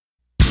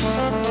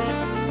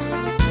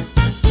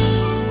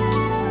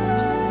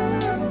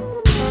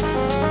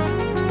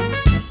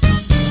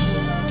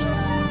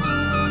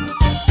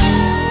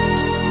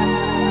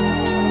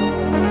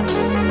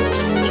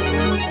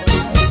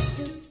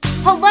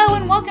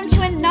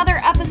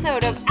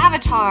episode of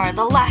Avatar: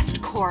 The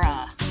Last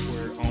Korra.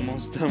 We're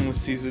almost done with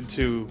season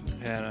 2,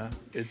 Hannah.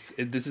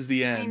 This is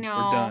the end. I know.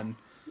 We're done.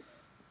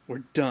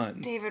 We're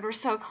done. David, we're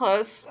so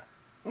close.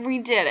 We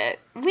did it.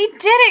 We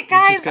did it,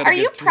 guys! Are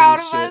you proud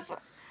of us?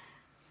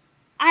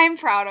 I'm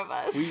proud of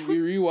us. We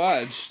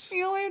rewatched.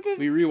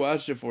 We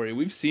rewatched it for you.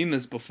 We've seen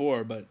this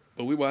before, but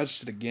we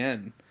watched it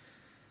again.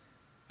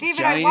 David,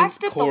 Giant I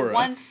watched it Korra. the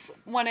once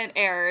when it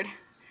aired.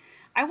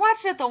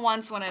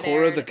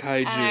 Korra the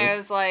Kaiju. And I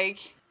was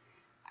like,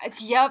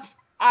 yep.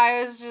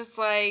 I was just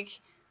like,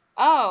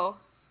 oh.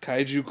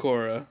 Kaiju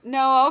Korra.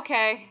 No,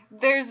 okay.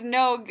 There's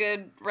no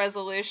good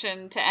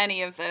resolution to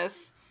any of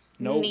this.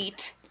 Nope.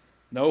 Neat.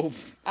 Nope.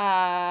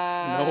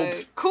 Nope.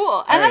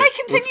 Cool. And then right,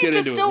 I continued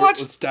to still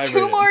Let's watch dive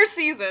 2 right more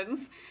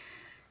seasons.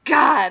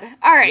 God.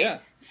 All right. Yeah.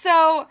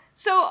 So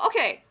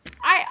okay.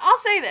 I'll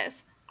say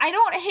this. I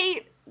don't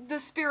hate the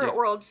Spirit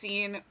World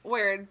scene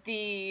where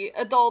the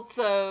adults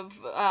of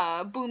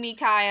Bumi,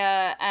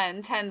 Kaya,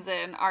 and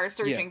Tenzin are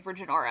searching for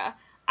Jinora.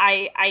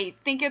 I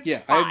think it's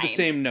fine. I have the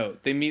same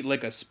note. They meet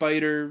like a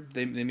spider.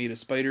 They meet a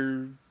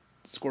spider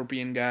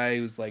scorpion guy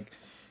who's like,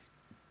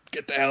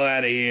 get the hell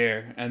out of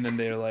here. And then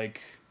they're like,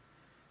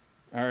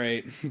 all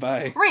right,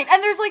 bye. Right,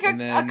 and there's like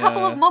a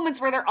couple of moments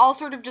where they're all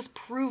sort of just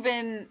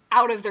proven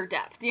out of their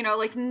depth. You know,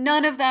 like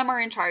none of them are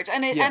in charge.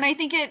 And I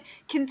think it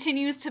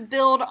continues to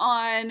build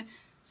on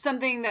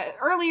something that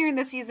earlier in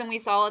the season we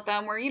saw at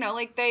them where, you know,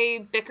 like they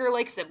bicker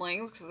like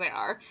siblings, because they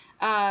are.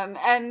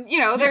 And, you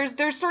know,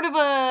 there's sort of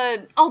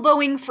a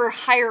elbowing for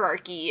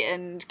hierarchy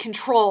and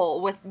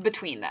control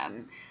between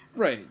them.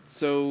 Right.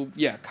 So,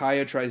 yeah,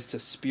 Kaya tries to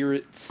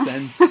spirit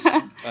sense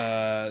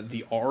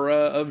the aura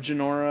of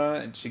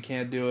Jinora, and she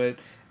can't do it.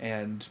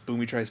 And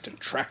Bumi tries to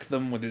track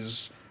them with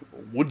his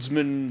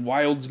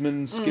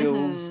wildsman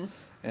skills. Mm-hmm.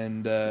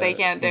 And they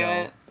can't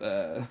do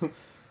it.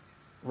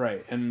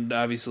 Right. And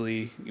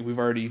obviously, we've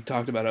already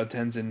talked about how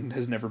Tenzin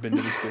has never been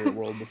to the spirit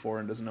world before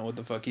and doesn't know what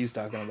the fuck he's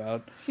talking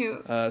about.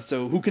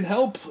 So who can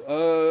help?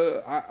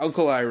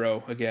 Uncle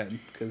Iroh again,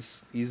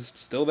 because he's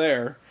still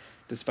there,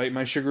 despite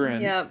my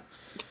chagrin. Yep.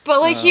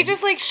 But, like, he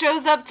just, like,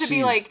 shows up to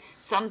be like,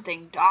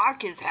 something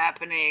dark is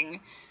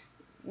happening.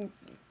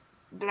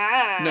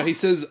 Blah. No, he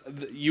says,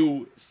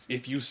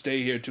 if you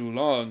stay here too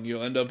long,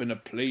 you'll end up in a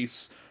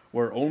place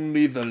where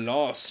only the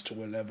lost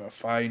will ever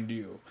find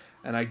you.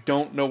 And I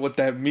don't know what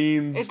that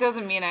means. It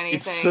doesn't mean anything.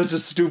 It's such a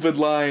stupid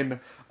line.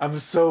 I'm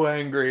so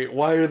angry.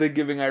 Why are they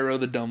giving Iroh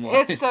the dumb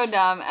lines? It's so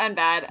dumb and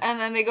bad. And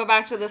then they go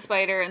back to the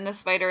spider, and the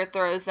spider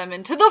throws them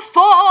into the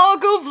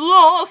fog of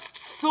lost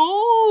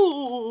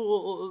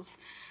souls.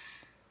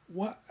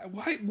 Why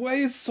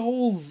is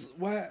souls?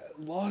 Why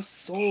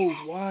lost souls?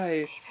 David, why?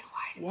 David,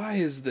 why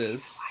is this?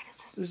 David, why does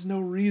this? There's no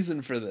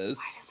reason for this.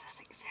 Why does this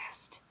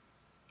exist?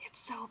 It's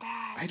so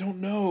bad. I don't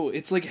know.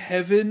 It's like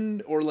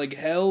heaven or like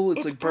hell.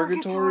 It's like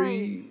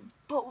purgatory.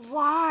 But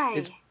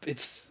why?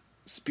 It's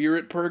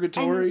spirit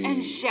purgatory.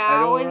 And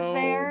Zhao is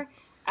there,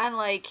 and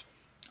like.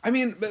 I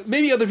mean,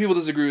 maybe other people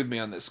disagree with me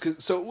on this,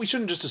 so we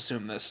shouldn't just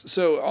assume this.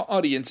 So,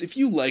 audience, if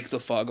you like The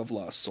Fog of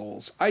Lost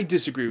Souls, I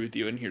disagree with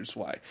you, and here's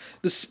why.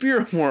 The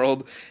spirit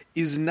world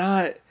is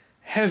not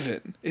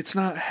heaven. It's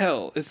not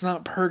hell. It's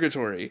not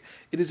purgatory.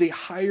 It is a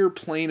higher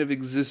plane of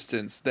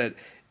existence that,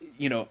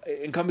 you know,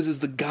 encompasses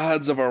the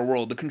gods of our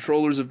world, the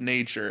controllers of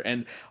nature,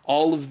 and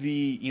all of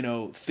the, you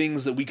know,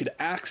 things that we could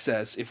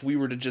access if we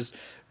were to just,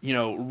 you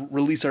know,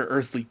 release our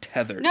earthly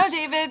tethers. No,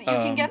 David, you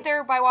can get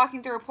there by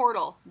walking through a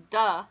portal.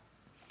 Duh.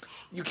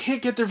 You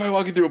can't get there by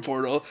walking through a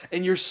portal,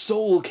 and your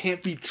soul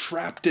can't be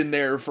trapped in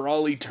there for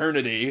all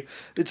eternity.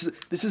 This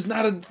is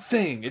not a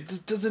thing. It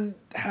just doesn't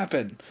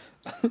happen.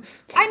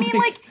 I mean,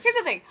 like, here's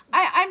the thing.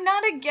 I'm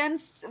not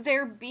against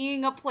there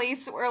being a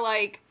place where,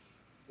 like,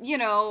 you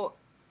know,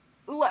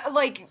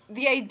 like,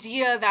 the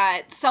idea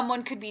that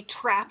someone could be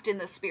trapped in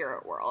the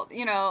spirit world.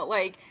 You know,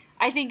 like,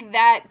 I think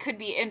that could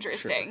be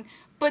interesting. Sure.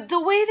 But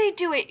the way they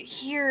do it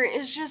here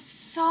is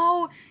just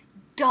so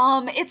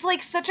dumb. It's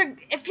like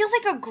it feels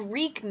like a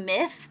Greek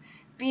myth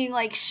being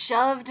like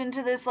shoved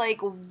into this like.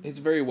 It's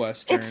very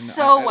Western. It's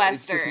so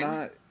Western. It's just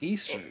not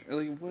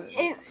Eastern.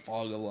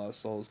 Fog of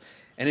Lost Souls,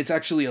 and it's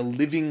actually a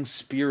living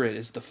spirit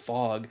is the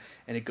fog,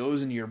 and it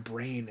goes into your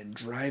brain and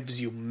drives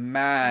you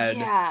mad.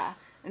 Yeah,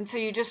 and so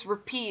you just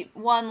repeat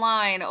one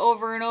line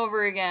over and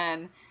over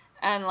again,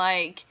 and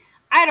like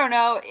I don't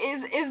know,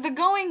 is the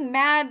going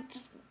mad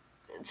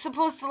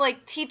supposed to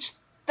like teach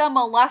them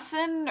a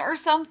lesson or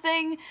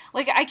something?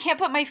 Like I can't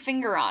put my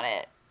finger on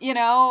it, you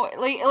know,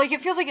 like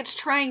it feels like it's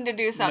trying to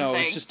do something. No,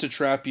 it's just to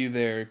trap you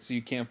there so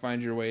you can't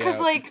find your way out. Because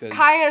like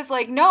Kaya's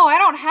like, no, I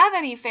don't have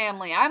any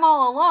family, I'm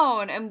all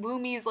alone, and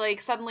Bumi's like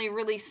suddenly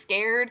really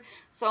scared.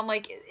 So I'm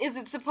like, is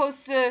it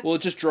supposed to? Well,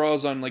 it just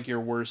draws on like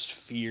your worst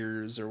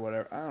fears or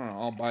whatever. I don't know.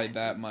 I'll buy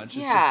that much.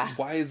 Yeah. It's just,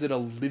 why is it a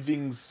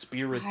living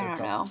spirit that's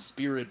a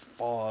spirit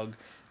fog?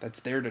 that's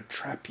there to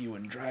trap you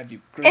and drive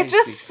you crazy. It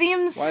just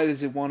seems... Why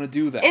does it want to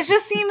do that? It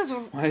just seems...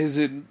 Why is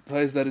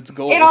that its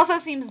goal? It also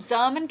seems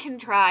dumb and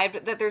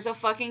contrived that there's a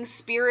fucking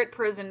spirit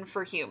prison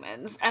for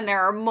humans, and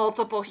there are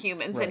multiple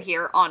humans in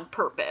here on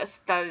purpose,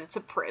 that it's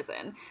a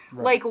prison.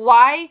 Right. Like,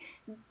 why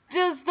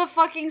does the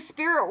fucking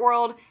spirit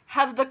world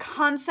have the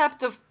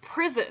concept of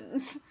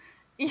prisons?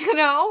 You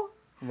know?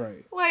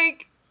 Right.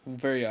 Like...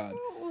 Very odd.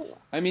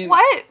 I mean...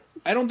 What?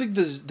 I don't think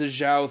the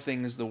Zhao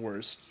thing is the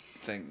worst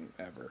thing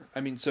ever.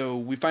 I mean, so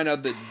we find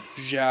out that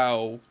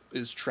Zhao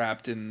is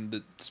trapped in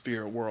the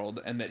spirit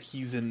world and that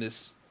he's in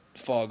this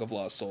fog of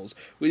lost souls.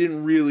 We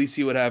didn't really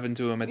see what happened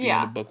to him at the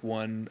end of book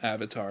 1,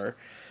 Avatar.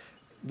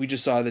 We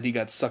just saw that he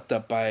got sucked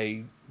up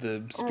by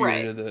the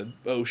spirit of the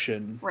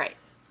ocean. Right.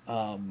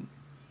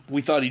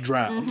 We thought he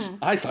drowned. Mm-hmm.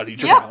 I thought he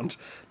drowned.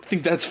 I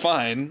think that's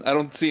fine. I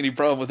don't see any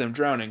problem with him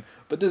drowning.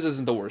 But this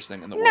isn't the worst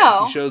thing in the world.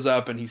 No. He shows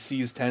up and he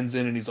sees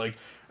Tenzin and he's like,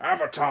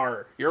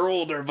 Avatar, you're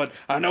older, but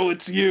I know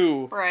it's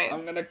you. Right.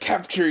 I'm gonna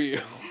capture you.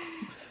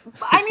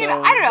 I mean,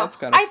 So, I don't know. that's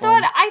kinda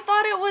fun. I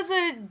thought it was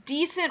a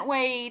decent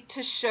way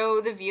to show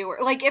the viewer.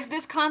 Like, if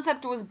this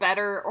concept was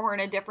better or in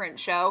a different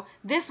show,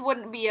 this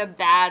wouldn't be a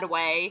bad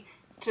way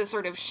to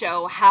sort of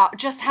show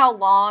how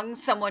long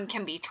someone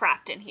can be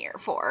trapped in here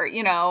for,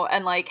 you know,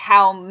 and like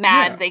how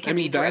mad they can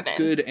be driven. That's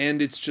good,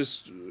 and it's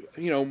just,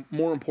 you know,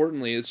 more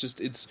importantly,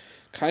 it's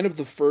kind of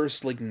the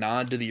first like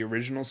nod to the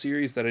original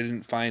series that I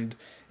didn't find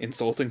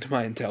insulting to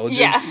my intelligence.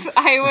 Yes,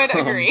 I would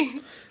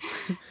agree.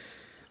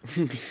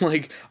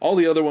 Like, all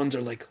the other ones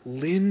are like,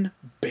 Lin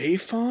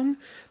Beifong?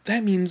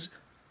 That means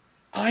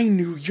I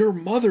knew your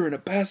mother in a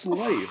past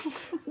life.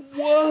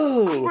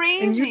 Whoa!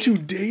 Crazy. And you two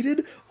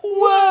dated?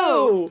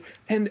 Whoa!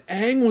 And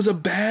Aang was a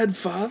bad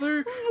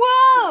father?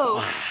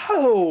 Whoa!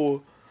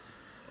 Wow!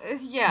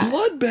 Yeah.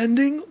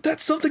 Bloodbending?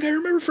 That's something I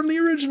remember from the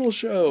original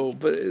show.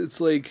 But it's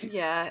like...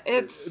 Yeah,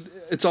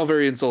 it's all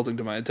very insulting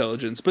to my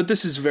intelligence. But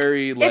this is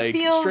very, like,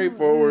 feels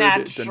straightforward.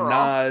 natural. It's a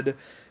nod.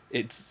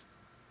 It's...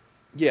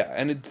 Yeah,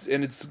 and it's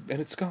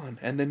gone.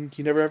 And then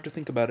you never have to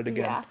think about it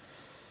again.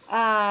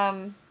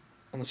 Yeah.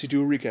 Unless you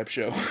do a recap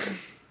show.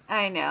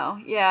 I know,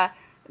 yeah.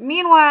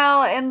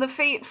 Meanwhile, in the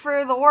Fate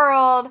for the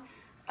World,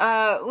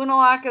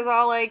 Unalaq is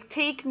all like,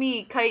 take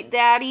me, Kite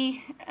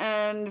Daddy,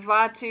 and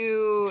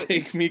Vaatu...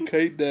 Take me,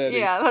 Kite Daddy.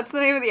 Yeah, that's the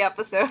name of the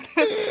episode.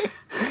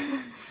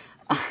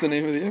 That's the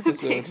name of the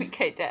episode. Take me,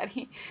 Kite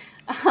Daddy.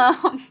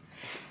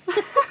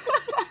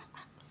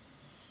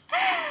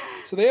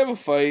 So they have a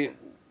fight.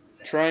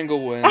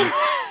 Triangle wins.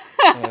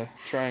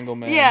 Triangle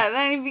Man. Yeah,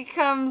 then he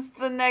becomes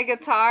the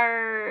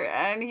Negatar,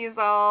 and he's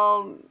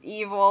all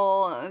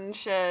evil and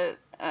shit.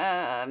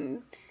 But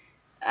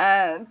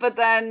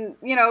then,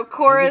 you know,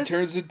 Korra's... And he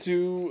turns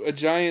into a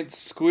giant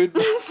squid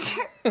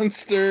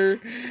monster.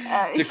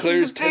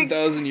 Declares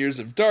 10,000 years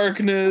of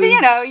darkness. You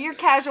know, your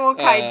casual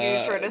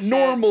kaiju sort of shit.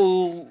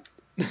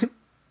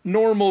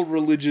 Normal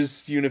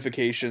religious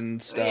unification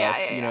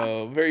stuff, you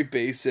know, very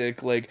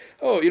basic, like,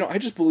 oh, you know, I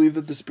just believe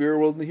that the spirit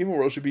world and the human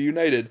world should be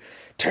united.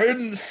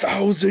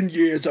 10,000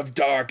 years of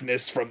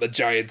darkness from the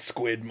giant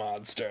squid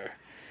monster.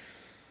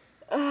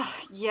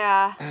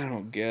 Yeah. I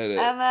don't get it.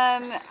 And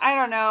then, I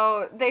don't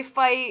know, they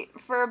fight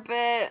for a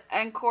bit,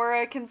 and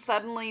Korra can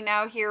suddenly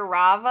now hear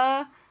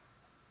Rava,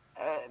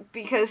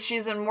 because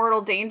she's in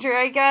mortal danger,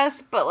 I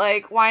guess, but,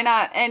 like, why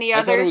not any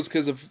other... I thought it was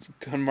because of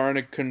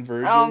harmonic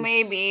convergence. Oh,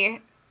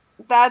 maybe.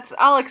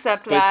 I'll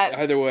accept that.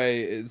 Either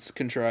way, it's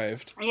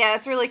contrived. Yeah,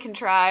 it's really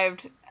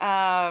contrived.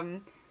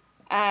 And,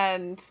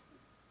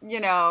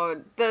 you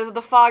know,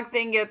 the fog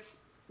thing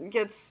gets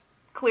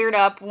cleared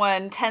up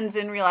when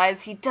Tenzin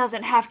realizes he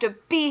doesn't have to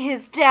be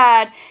his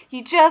dad.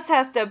 He just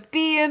has to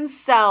be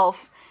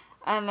himself.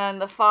 And then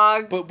the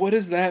fog... But what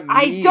does that mean?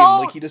 I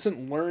don't... Like, he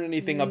doesn't learn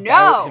anything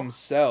about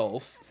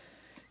himself.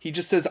 He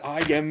just says, I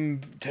am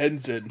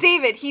Tenzin.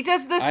 David, he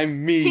does this...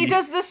 I'm me. He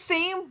does the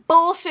same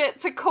bullshit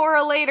to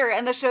Korra later,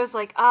 and the show's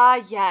like,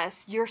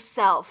 yes,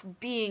 yourself,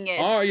 being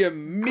it. I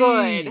am me.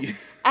 Good.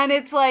 And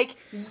it's like...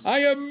 I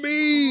am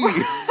me.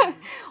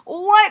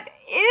 What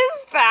is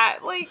that?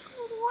 Like,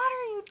 what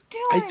are you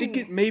doing? I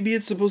think maybe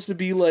it's supposed to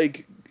be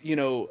like, you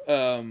know,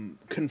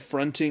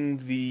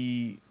 confronting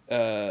the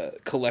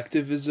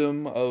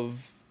collectivism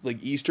of like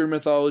Eastern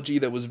mythology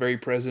that was very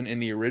present in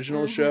the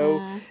original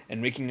show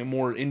and making it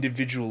more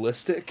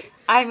individualistic.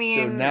 I mean,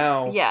 so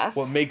now yes.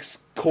 What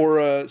makes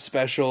Korra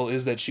special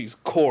is that she's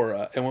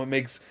Korra, and what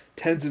makes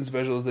Tenzin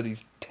special is that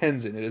he's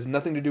Tenzin. It has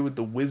nothing to do with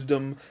the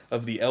wisdom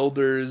of the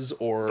elders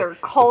or their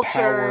culture, the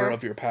power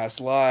of your past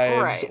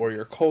lives, right. or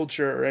your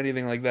culture or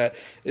anything like that.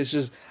 It's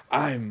just,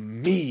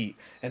 I'm me,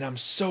 and I'm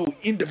so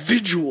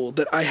individual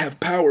that I have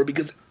power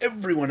because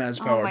everyone has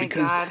power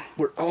because God.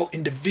 we're all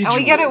individuals.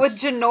 And we get it with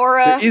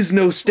Jinora. There is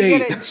no state. We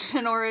get it with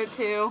Jinora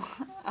too.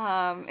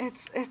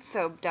 It's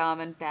so dumb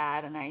and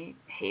bad, and I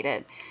hate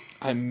it.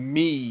 I'm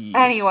me.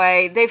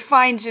 Anyway, they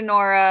find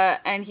Jinora,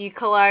 and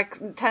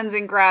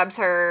Tenzin grabs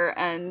her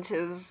and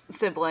his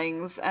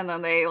siblings, and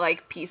then they,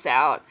 like, peace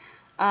out.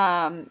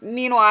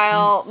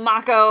 Meanwhile,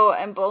 Mako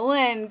and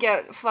Bolin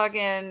get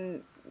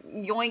fucking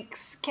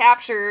yoinks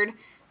captured,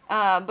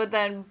 but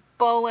then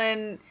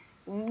Bolin,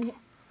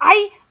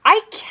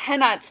 I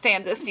cannot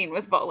stand this scene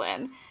with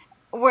Bolin,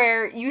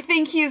 where you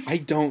think he's... I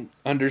don't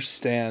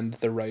understand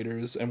the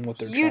writers and what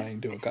they're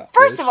trying to accomplish.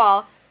 First of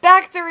all,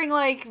 back during,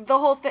 like, the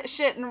whole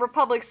shit in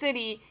Republic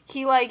City,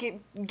 he, like,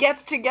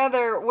 gets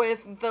together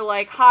with the,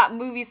 like, hot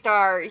movie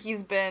star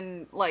he's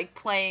been, like,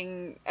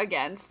 playing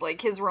against, like,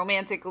 his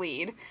romantic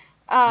lead.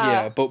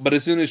 Yeah, but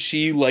as soon as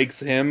she likes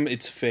him,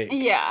 it's fake.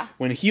 Yeah.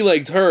 When he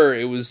liked her,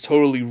 it was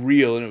totally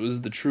real, and it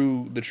was the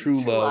true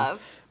love.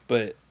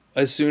 But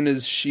as soon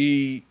as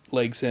she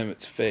likes him,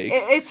 it's fake.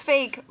 It's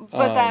fake,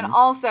 but then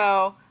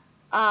also,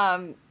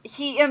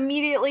 he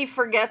immediately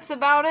forgets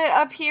about it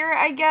up here,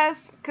 I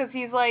guess, because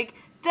he's like,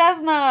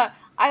 Desna,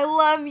 I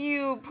love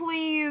you,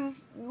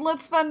 please,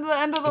 let's spend the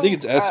end of the... I think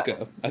it's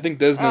Eska. I think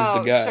Desna's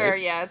the guy. Sure,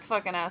 yeah, it's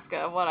fucking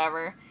Eska,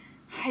 whatever.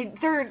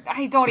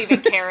 I don't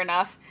even care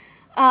enough.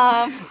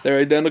 They're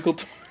identical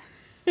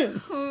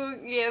twins. Who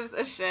gives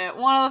a shit?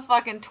 One of the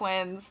fucking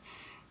twins,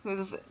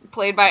 who's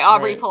played by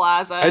Aubrey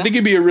Plaza. I think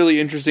it'd be a really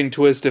interesting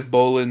twist if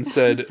Bolin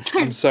said,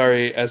 I'm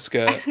sorry,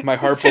 Eska, my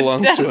heart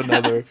belongs to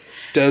another.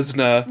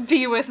 Desna,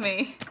 be with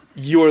me.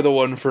 You're the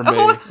one for me.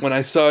 When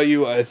I saw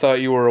you, I thought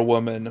you were a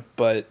woman,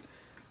 but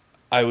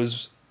I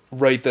was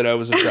right that I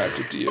was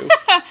attracted to you.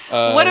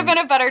 Would have been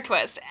a better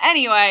twist.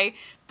 Anyway,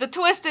 the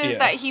twist is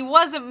that he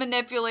wasn't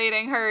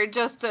manipulating her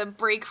just to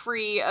break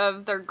free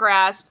of their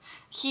grasp.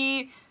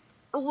 He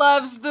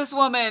loves this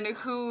woman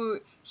who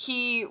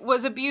he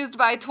was abused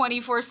by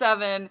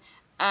 24/7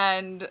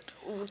 and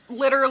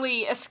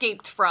literally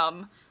escaped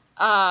from.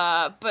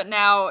 But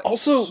now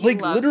also,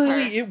 like,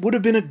 literally, her. it would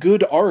have been a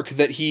good arc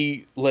that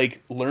he,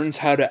 like, learns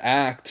how to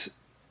act,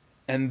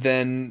 and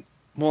then,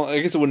 well, I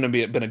guess it wouldn't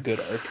have been a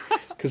good arc.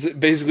 Because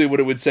basically what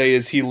it would say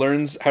is he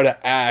learns how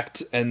to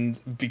act, and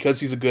because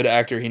he's a good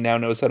actor, he now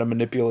knows how to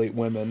manipulate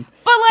women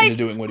into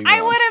doing what he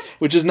wants.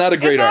 Which is not a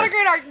great arc. It's not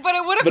a great arc, but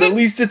it would have been... But at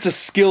least it's a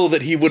skill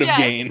that he would have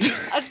gained.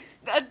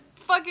 a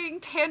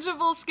fucking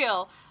tangible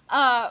skill.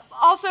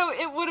 Also,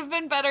 it would have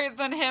been better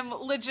than him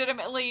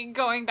legitimately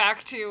going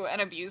back to an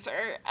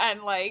abuser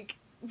and, like,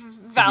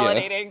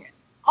 validating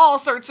all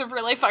sorts of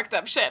really fucked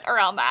up shit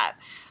around that.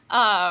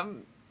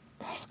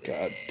 Oh,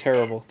 God.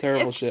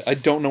 Terrible shit. I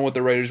don't know what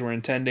the writers were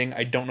intending.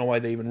 I don't know why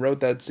they even wrote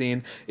that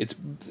scene. It's,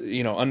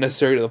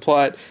 unnecessary to the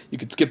plot. You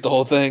could skip the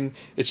whole thing.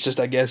 It's just,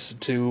 I guess,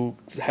 to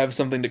have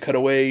something to cut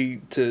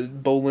away to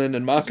Bolin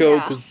and Mako,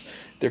 because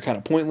they're kind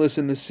of pointless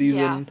in this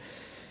season. Yeah.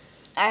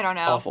 I don't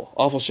know.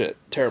 Awful shit.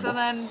 Terrible. So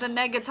then the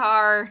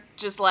Negatar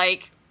just,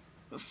 like,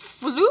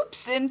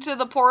 floops into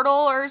the portal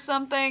or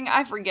something.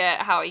 I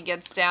forget how he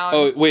gets down.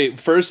 Oh, wait.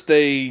 First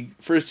he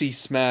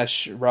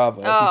smash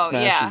Rava. Oh,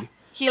 yeah.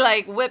 He,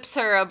 like, whips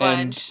her a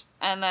bunch,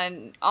 and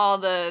then all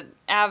the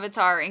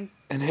Avatar...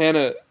 And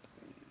Hannah,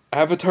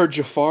 Avatar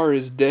Jafar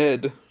is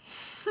dead.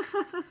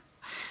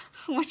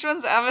 Which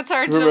one's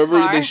Avatar Jafar?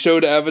 Remember, they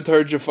showed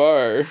Avatar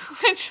Jafar.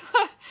 Which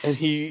one? And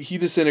he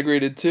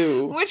disintegrated,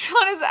 too. Which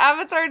one is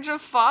Avatar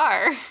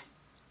Jafar?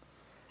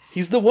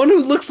 He's the one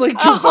who looks like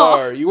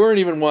Jafar. Oh. You weren't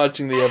even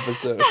watching the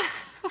episode.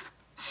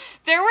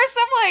 There were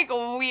some, like,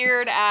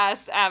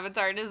 weird-ass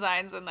Avatar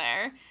designs in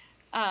there.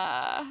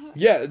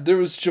 Yeah, there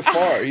was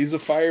Jafar. He's a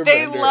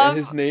firebender, and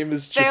his name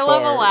is Jafar. They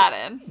love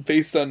Aladdin.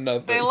 Based on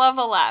nothing. They love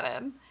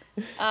Aladdin.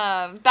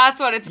 That's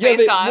what it's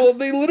based on. Well,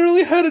 they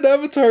literally had an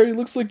avatar. He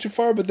looks like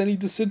Jafar, but then he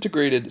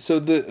disintegrated. So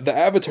the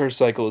avatar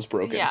cycle is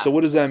broken. Yeah. So what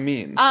does that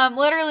mean?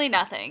 Literally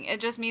nothing. It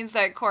just means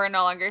that Korra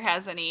no longer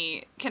has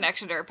any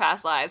connection to her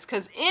past lives,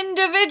 because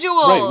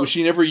individuals... Right, which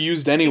she never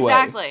used anyway.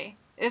 Exactly.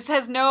 This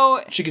has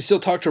no... She can still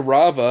talk to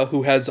Rava,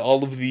 who has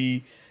all of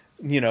the...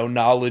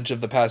 knowledge of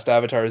the past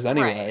avatars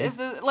anyway.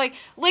 Right.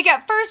 Like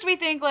at first we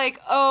think, like,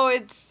 oh,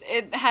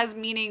 it has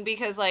meaning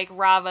because, like,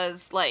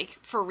 Rava's, like,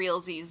 for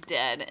realsies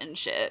dead and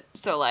shit.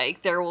 So,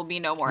 like, there will be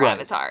no more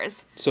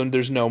avatars. So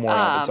there's no more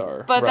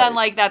avatar. But then,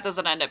 like, that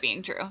doesn't end up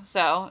being true.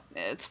 So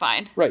it's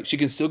fine. Right. She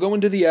can still go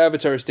into the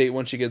avatar state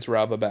once she gets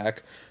Rava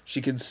back.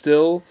 She can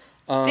still...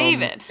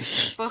 David.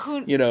 But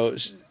who...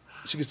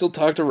 she can still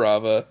talk to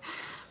Rava.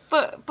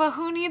 But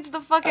who needs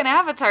the fucking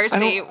avatar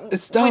state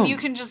when you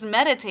can just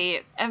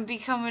meditate and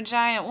become a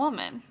giant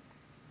woman?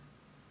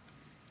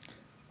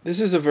 This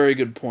is a very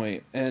good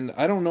point, and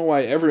I don't know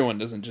why everyone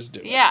doesn't just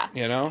do it.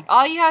 Yeah.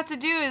 All you have to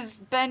do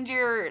is bend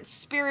your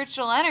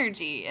spiritual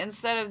energy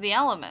instead of the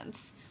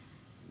elements.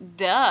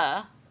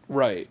 Duh.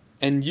 Right.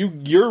 And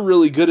you're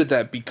really good at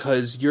that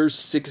because you're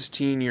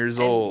 16 years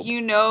old.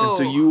 You know and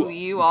so who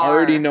you are.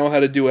 Already know how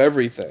to do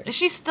everything. Is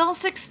she still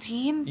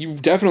 16? You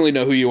definitely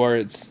know who you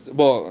are.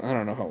 Well, I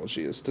don't know how old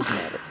she is. Doesn't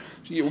matter.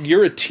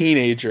 You're a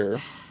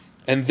teenager,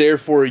 and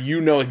therefore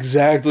you know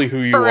exactly who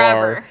you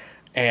are.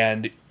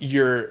 And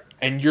you're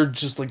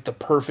just like the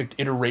perfect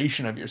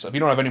iteration of yourself. You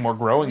don't have any more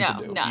growing to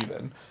do,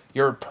 even.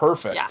 You're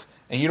perfect. Yeah.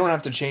 And you don't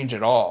have to change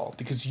at all,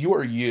 because you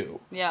are you.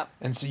 Yep.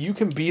 And so you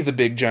can be the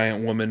big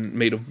giant woman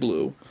made of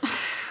blue.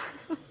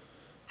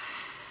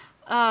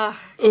 God.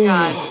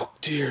 Oh,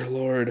 dear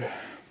Lord.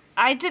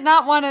 I did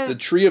not want to... The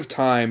Tree of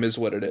Time is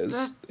what it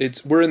is.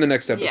 We're in the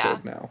next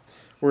episode now.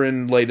 We're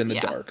in Light in the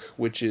Dark,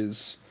 which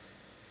is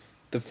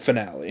the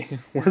finale.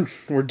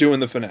 We're doing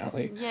the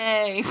finale.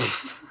 Yay.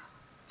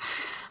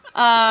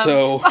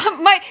 So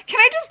can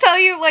I just tell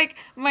you, like,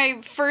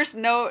 my first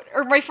note,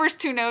 or my first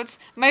two notes?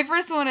 My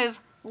first one is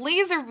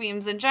laser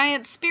beams and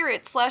giant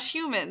spirits /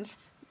 humans.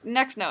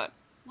 Next note,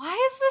 why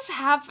is this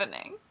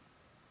happening?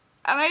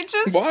 And I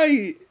just...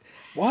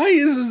 Why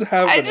is this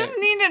happening? I just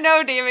need to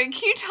know, David.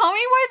 Can you tell me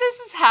why this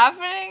is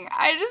happening?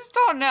 I just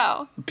don't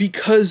know.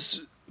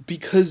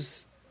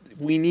 Because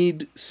we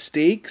need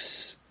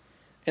stakes,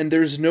 and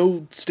there's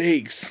no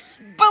stakes.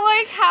 But,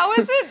 like, how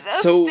is it a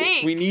so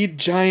stake? we need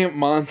giant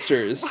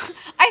monsters.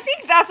 I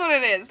think that's what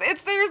it is.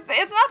 It's not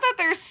that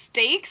there's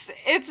stakes.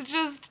 It's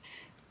just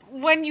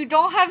when you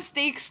don't have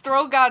stakes,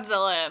 throw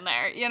Godzilla in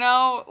there. You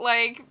know,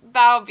 like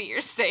that'll be your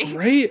stake.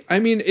 Right? I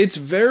mean, it's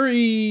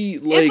very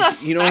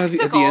like you know at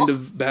the end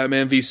of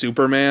Batman v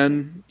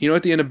Superman. You know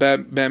at the end of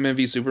Batman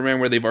v Superman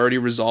where they've already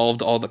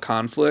resolved all the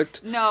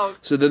conflict. No.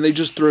 So then they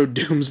just throw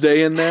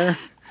Doomsday in there.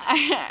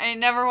 I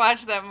never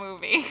watched that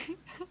movie.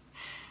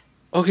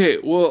 Okay,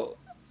 well.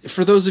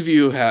 For those of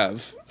you who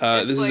have,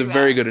 this is a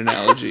very good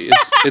analogy.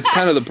 It's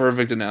kind of the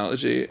perfect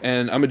analogy,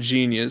 and I'm a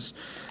genius.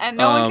 And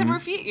no one can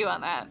refute you on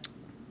that.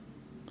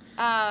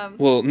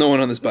 Well, no one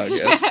on this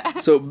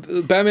podcast. So,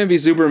 Batman v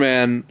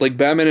Superman, like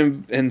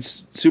Batman and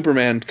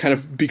Superman, kind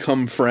of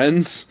become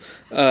friends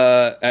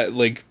at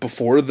like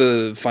before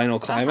the final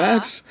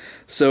climax.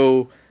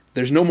 So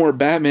there's no more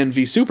Batman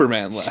v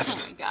Superman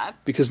left. Oh my God.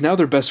 Because now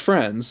they're best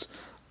friends.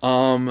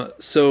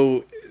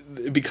 So.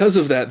 Because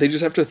of that, they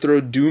just have to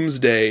throw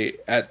Doomsday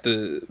at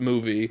the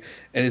movie,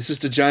 and it's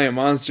just a giant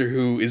monster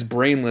who is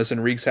brainless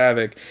and wreaks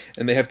havoc,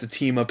 and they have to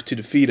team up to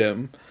defeat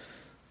him.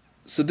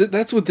 So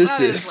that's what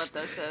this is.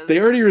 What this is. They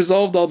already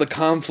resolved all the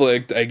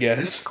conflict, I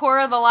guess.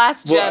 Korra the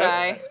Last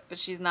Jedi, but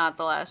she's not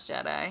the Last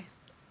Jedi.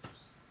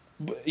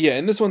 But yeah,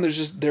 in this one,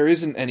 there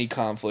isn't any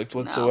conflict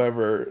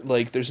whatsoever. No.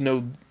 Like, there's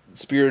no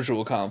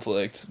spiritual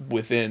conflict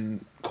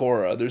within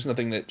Korra. There's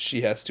nothing that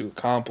she has to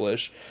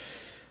accomplish.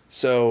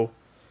 So...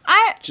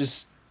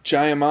 just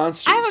giant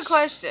monsters. I have a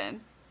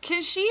question.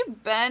 Can she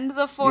bend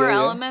the four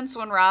elements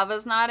when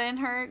Rava's not in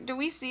her? Do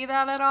we see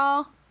that at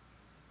all?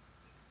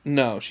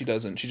 No, she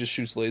doesn't. She just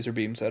shoots laser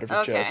beams out of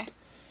her chest.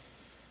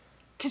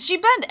 Can she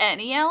bend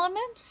any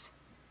elements?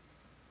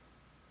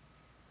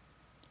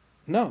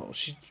 No,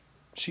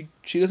 she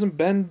doesn't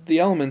bend the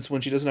elements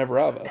when she doesn't have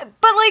Rava.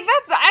 But like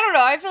I don't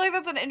know. I feel like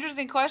that's an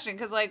interesting question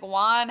because like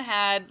Juan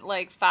had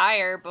like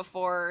fire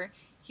before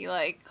he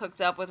like hooked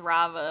up with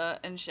Rava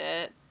and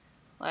shit.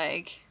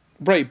 Like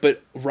right,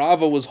 but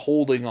Rava was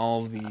holding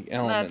all of the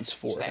elements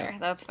for him.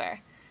 That's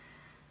fair.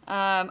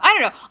 I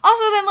don't know.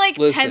 Also, then like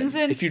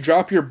Tenzin. If you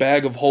drop your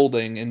bag of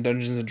holding in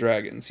Dungeons and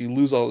Dragons, you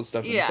lose all the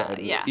stuff inside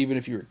of it, even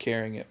if you were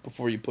carrying it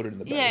before you put it in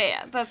the bag.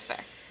 Yeah, that's fair.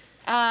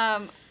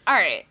 All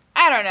right.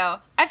 I don't know.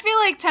 I feel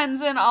like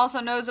Tenzin also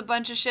knows a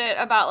bunch of shit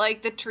about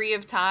like the Tree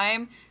of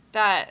Time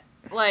that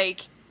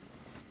like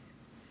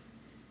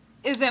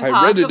is impossible.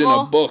 I read it in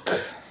a book.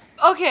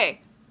 Okay,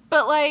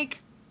 but like.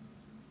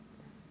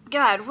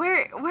 God,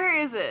 where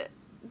is it?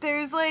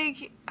 There's like,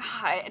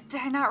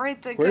 did I not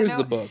write the? Where's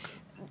the book?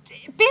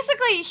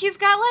 Basically, he's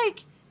got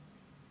like.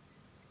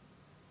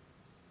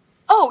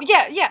 Oh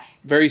yeah.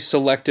 Very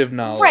selective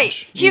knowledge. Right,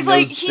 he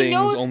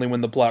knows only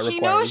when the plot requires it. He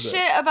knows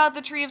shit about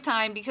the Tree of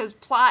Time because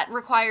plot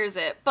requires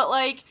it, but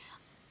like,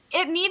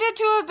 it needed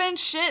to have been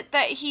shit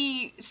that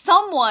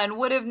someone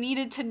would have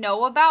needed to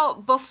know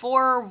about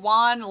before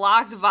Juan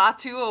locked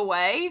Vaatu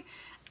away,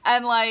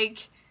 and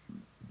like.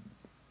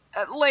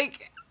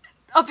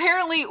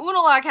 Apparently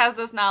Unalaq has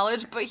this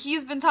knowledge, but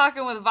he's been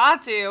talking with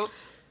Vaatu.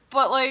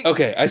 But like,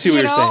 okay, I see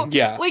what you're saying.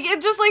 Yeah, like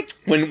it just like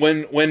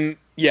when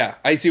yeah,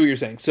 I see what you're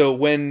saying. So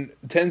when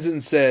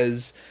Tenzin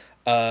says,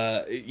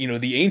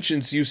 the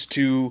ancients used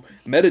to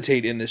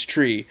meditate in this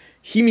tree,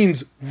 he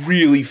means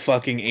really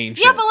fucking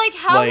ancient. Yeah, but like,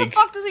 how the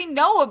fuck does he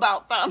know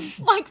about them?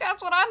 Like,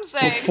 that's what I'm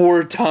saying.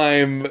 Before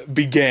time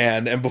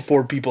began, and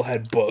before people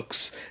had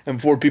books, and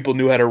before people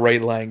knew how to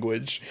write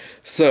language.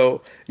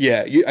 So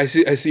yeah, I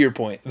see your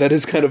point. That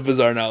is kind of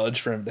bizarre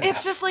knowledge for him to have.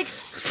 It's just like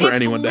for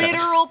anyone to have.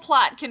 Literal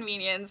plot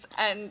convenience,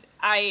 and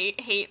I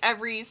hate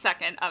every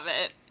second of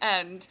it.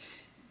 And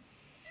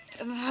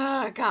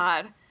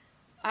God,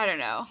 I don't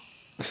know.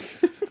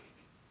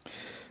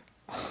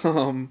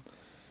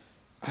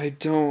 I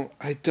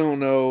don't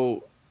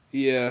know.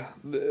 Yeah,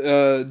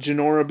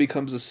 Jinora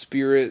becomes a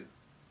spirit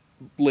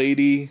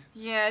lady.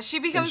 Yeah, she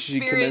becomes. She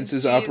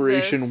commences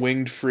Operation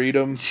Winged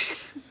Freedom.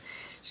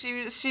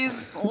 She's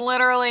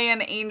literally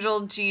an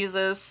angel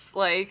Jesus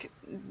like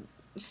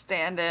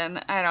stand-in.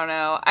 I don't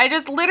know. I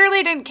just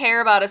literally didn't care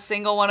about a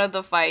single one of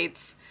the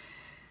fights.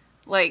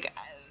 Like.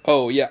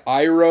 Oh yeah,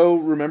 Iroh.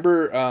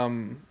 Remember,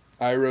 Iroh,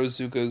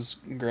 Zuko's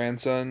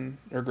grandson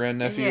or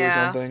grandnephew or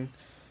something.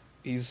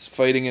 He's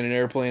fighting in an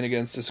airplane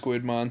against a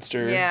squid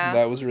monster. Yeah.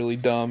 That was really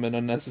dumb and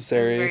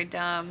unnecessary. It was very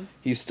dumb.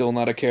 He's still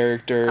not a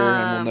character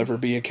and will never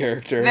be a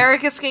character.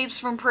 Merrick escapes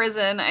from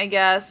prison, I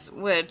guess,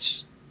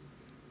 which...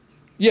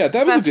 Yeah,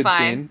 that was a good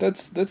scene.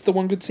 That's the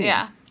one good scene.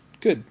 Yeah.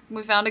 Good.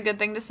 We found a good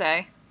thing to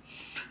say.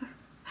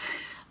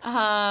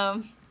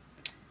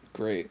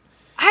 Great.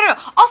 I don't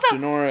know. Also,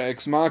 Jinora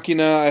Ex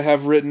Machina I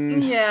have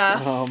written. Yeah.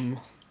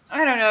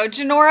 I don't know.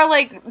 Jinora,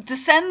 like,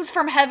 descends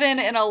from heaven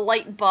in a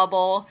light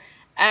bubble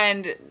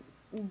and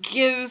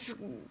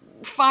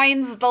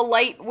finds the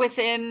light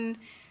within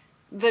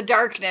the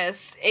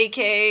darkness,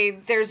 aka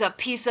there's a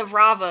piece of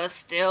Rava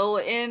still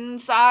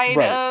inside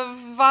of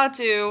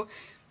Vaatu.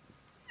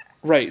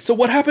 Right. So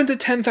what happened to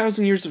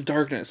 10,000 years of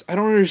darkness? I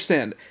don't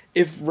understand.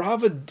 If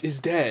Rava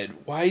is dead,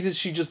 why does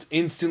she just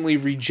instantly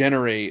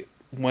regenerate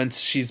once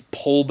she's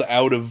pulled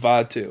out of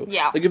Vaatu?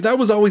 Yeah. Like, if that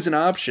was always an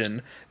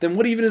option, then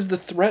what even is the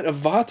threat of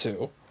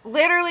Vaatu?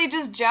 Literally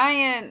just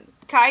giant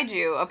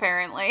kaiju,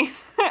 apparently.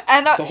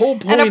 The whole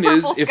point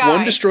is, if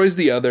one destroys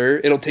the other,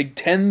 it'll take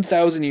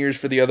 10,000 years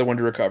for the other one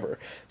to recover.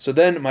 So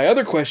then, my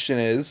other question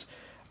is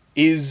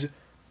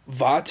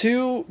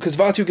Vaatu... Because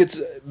Vaatu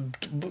gets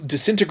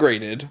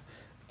disintegrated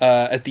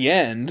at the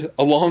end,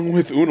 along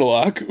with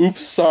Unalaq.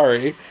 Oops,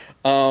 sorry.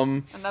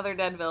 Another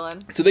dead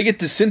villain. So they get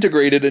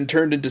disintegrated and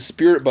turned into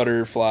spirit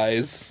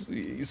butterflies,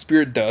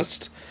 spirit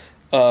dust.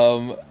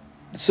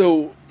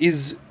 So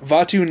is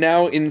Vaatu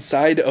now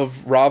inside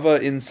of Rava,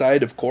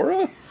 inside of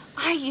Korra?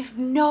 I have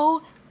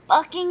no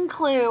fucking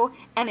clue,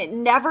 and it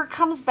never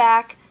comes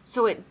back,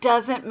 so it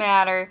doesn't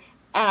matter,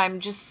 and I'm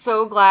just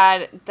so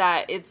glad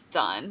that it's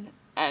done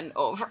and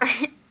over.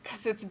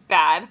 Because it's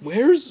bad.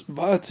 Where's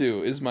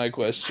Vaatu is my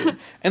question.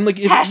 And like,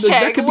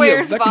 that could be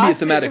a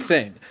thematic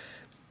thing.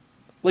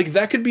 Like,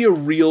 that could be a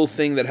real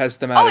thing that has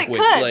thematic weight.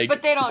 Like,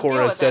 but they don't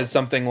Korra says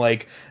something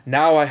like,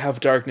 now I have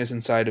darkness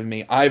inside of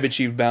me, I've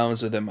achieved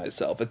balance within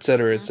myself,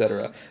 etc.,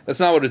 etc. Mm-hmm. That's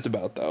not what it's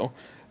about, though.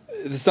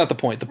 That's not the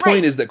point. The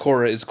point is that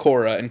Korra is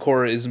Korra, and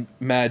Korra is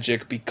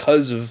magic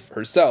because of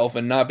herself,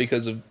 and not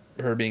because of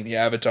her being the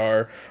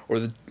Avatar, or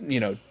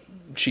the,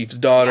 Chief's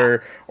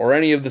daughter, or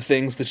any of the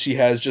things that she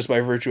has just by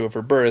virtue of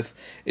her birth.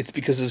 It's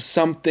because of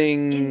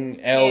something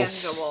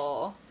else.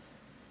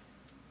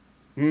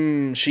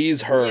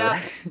 She's her.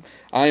 Yep.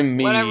 I'm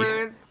me.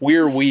 Whatever.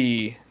 We're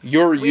we.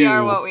 You're you. We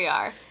are what we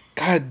are.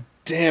 God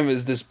damn,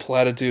 is this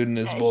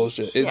platitudinous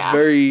bullshit. Yeah.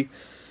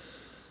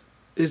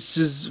 It's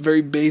just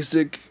very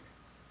basic,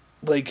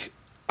 like,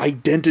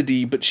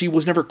 identity, but she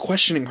was never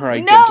questioning her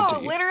identity. No,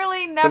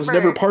 literally never. That was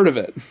never part of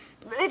it.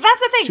 That's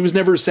the thing. She was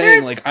never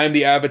saying, like, I'm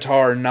the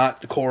Avatar,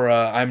 not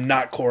Korra. I'm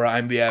not Korra,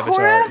 I'm the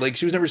Avatar. Like,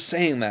 she was never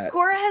saying that.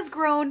 Korra has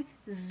grown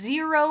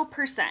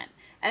 0%.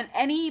 And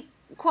any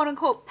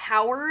quote-unquote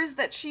powers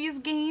that she's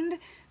gained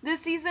this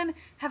season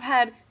have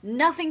had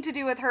nothing to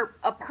do with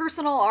a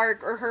personal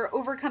arc or her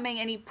overcoming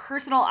any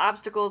personal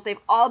obstacles. They've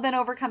all been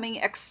overcoming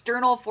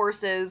external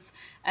forces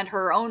and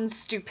her own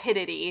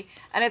stupidity.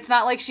 And it's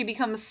not like she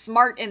becomes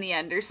smart in the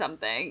end or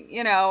something.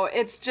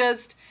 It's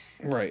just...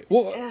 Right.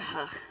 Well...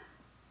 Ugh.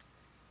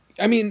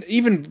 I mean,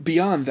 even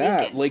beyond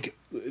that, like,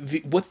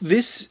 what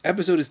this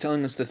episode is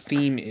telling us the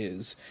theme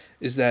is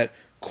that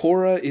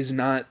Korra is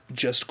not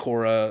just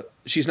Korra.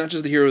 She's not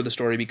just the hero of the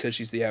story because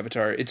she's the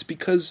Avatar. It's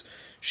because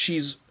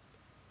she's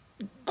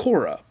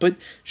Korra. But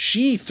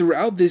she,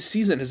 throughout this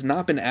season, has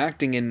not been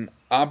acting in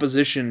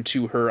opposition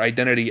to her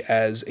identity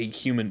as a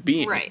human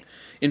being. Right.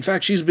 In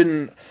fact, she's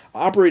been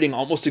operating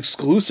almost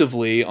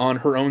exclusively on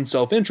her own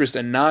self-interest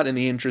and not in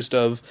the interest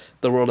of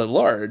the world at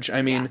large.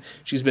 I mean,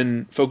 she's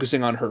been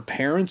focusing on her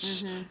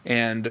parents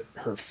and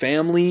her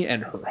family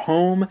and her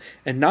home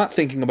and not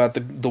thinking about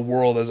the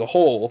world as a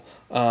whole,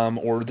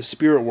 or the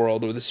spirit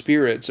world or the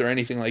spirits or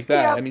anything like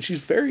that. Yep. I mean, she's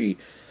very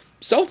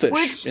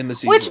selfish in the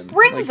season. Which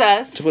brings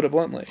us, to put it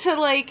bluntly, to,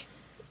 like,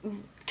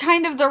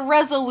 kind of the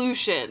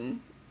resolution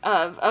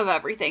of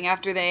everything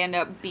after they end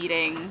up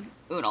beating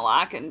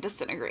Unalaq and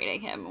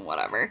disintegrating him and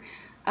whatever,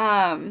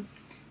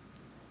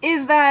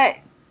 is that,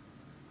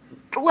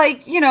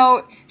 like,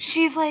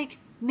 she's like,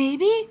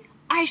 maybe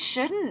I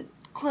shouldn't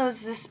close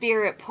the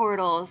spirit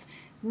portals.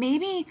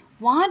 Maybe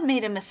Wan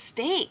made a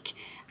mistake.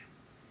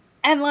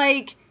 And,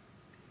 like,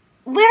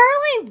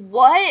 literally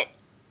what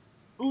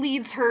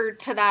leads her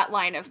to that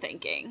line of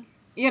thinking,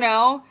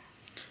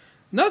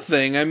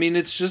 Nothing. I mean,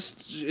 it's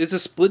a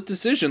split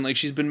decision like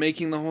she's been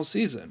making the whole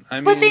season. I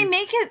mean, but they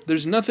make it...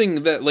 There's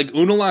nothing that, like,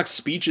 Unalaq's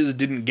speeches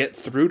didn't get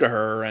through to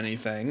her or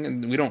anything,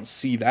 and we don't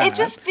see that. It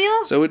just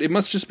feels... So it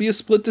must just be a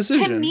split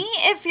decision. To me,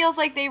 it feels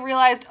like they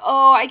realized,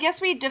 I guess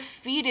we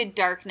defeated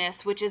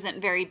darkness, which isn't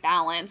very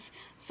balanced.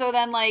 So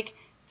then, like,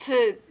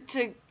 to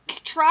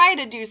try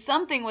to do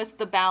something with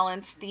the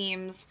balance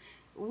themes,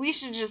 we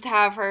should just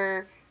have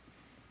her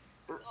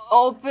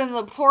open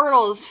the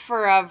portals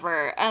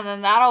forever, and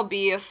then that'll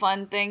be a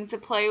fun thing to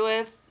play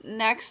with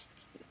next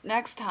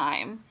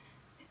time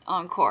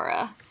on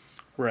Korra.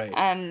 Right.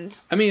 And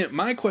I mean,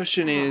 my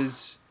question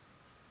is,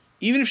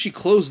 even if she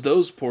closed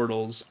those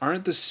portals,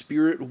 aren't the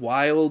spirit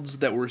wilds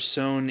that were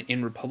sown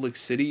in Republic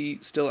City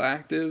still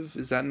active?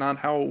 Is that not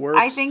how it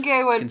works? I think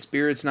it would... Can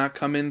spirits not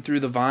come in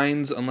through the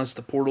vines unless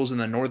the portals in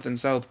the North and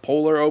South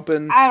Pole are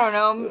open? I don't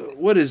know.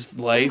 What is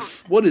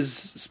life? What is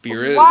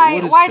spirit?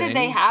 Why did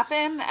they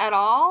happen at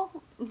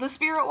all? The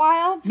spirit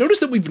wilds? Notice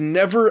that we've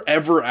never,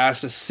 ever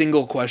asked a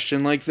single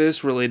question like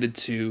this related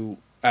to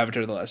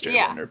Avatar: The Last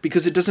Yeah. Airbender,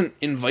 because it doesn't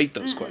invite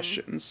those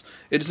questions.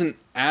 It doesn't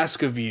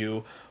ask of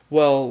you,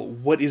 well,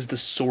 what is the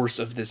source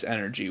of this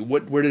energy?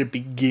 Where did it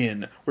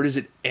begin? Where does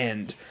it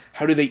end?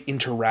 How do they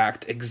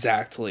interact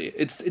exactly?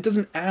 It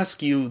doesn't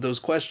ask you those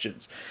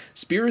questions.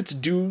 Spirits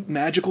do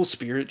magical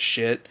spirit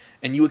shit,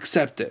 and you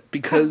accept it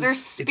because they're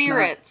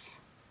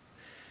spirits.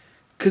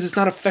 Because it's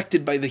not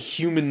affected by the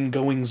human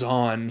goings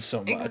on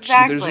so much.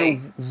 Exactly.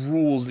 There's no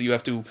rules that you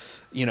have to,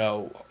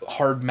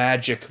 hard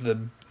magic the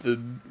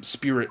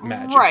spirit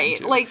magic. Right,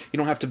 into. like, you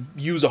don't have to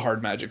use a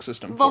hard magic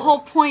system. The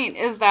whole point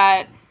is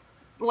that,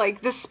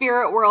 like, the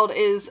spirit world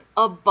is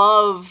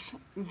above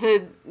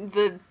the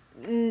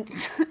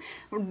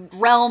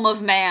realm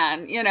of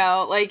man,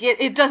 like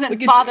it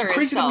doesn't bother it's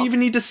crazy itself. that we even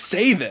need to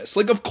say this.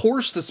 Like, of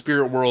course the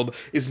spirit world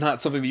is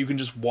not something that you can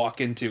just walk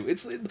into.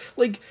 It's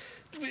like,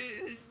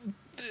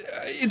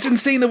 it's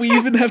insane that we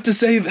even have to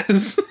say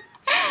this.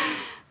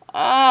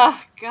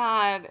 Oh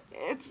God,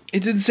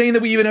 it's insane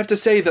that we even have to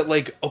say that,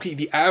 like, okay,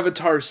 the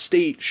avatar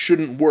state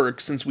shouldn't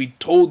work since you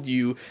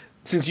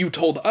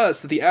told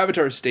us that the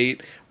avatar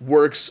state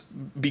works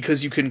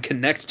because you can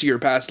connect to your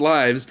past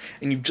lives,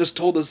 and you've just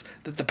told us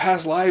that the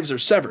past lives are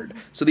severed.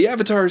 So the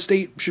avatar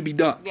state should be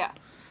done. Yeah.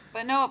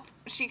 But nope,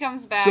 she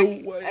comes back. So,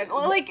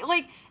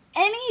 like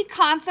any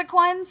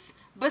consequence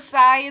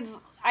besides,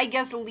 I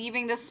guess,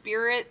 leaving the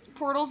spirit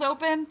portals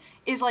open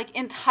is, like,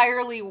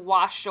 entirely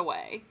washed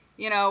away.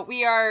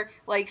 We are,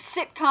 like,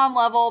 sitcom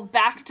level,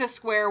 back to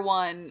square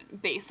one,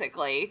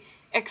 basically,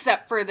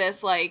 except for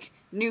this, like,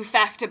 new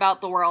fact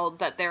about the world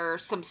that there are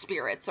some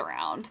spirits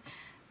around.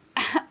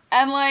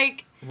 And,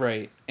 like...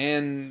 Right.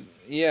 And,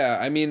 yeah,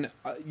 I mean,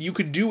 you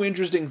could do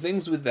interesting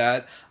things with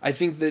that. I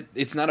think that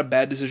it's not a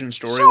bad decision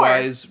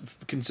story-wise,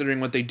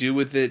 considering what they do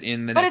with it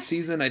in the next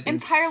season. I think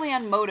entirely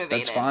unmotivated.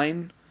 That's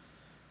fine.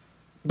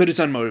 But it's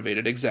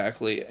unmotivated,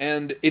 exactly.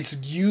 And it's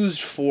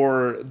used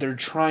they're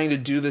trying to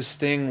do this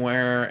thing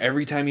where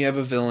every time you have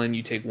a villain,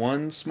 you take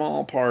one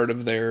small part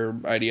of their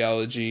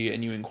ideology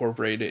and you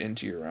incorporate it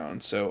into your own.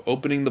 So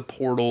opening the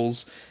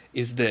portals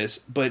is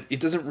this, but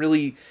it doesn't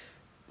really,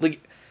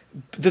 like,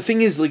 the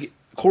thing is, like,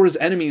 Korra's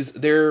enemies,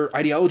 their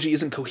ideology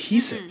isn't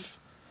cohesive.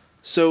 Mm-hmm.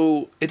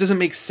 So it doesn't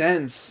make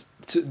sense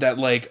that,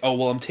 like, oh,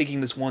 well, I'm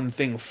taking this one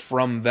thing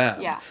from them.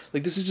 Yeah.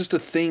 Like, this is just a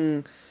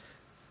thing...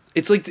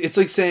 It's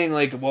like saying,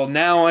 like, well,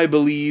 now I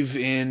believe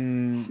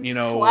in,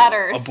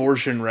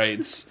 abortion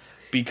rights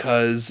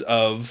because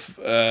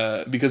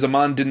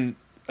Amon didn't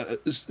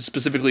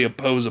specifically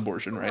oppose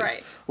abortion rights.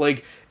 Right.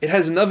 Like, it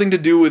has nothing to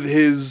do with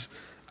his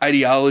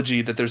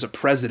ideology that there's a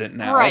president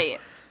now. Right.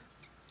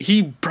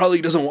 He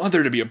probably doesn't want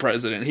there to be a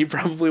president. He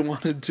probably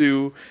wanted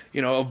to,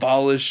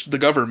 abolish the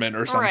government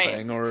or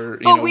something, right. or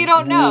but we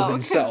don't rule know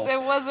himself.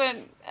 It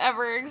wasn't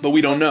ever. But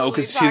we don't know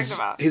because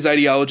his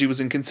ideology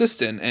was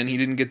inconsistent and he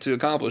didn't get to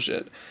accomplish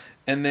it.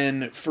 And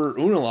then for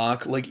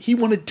Unalaq, like, he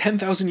wanted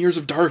 10,000 years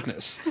of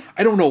darkness.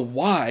 I don't know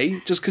why,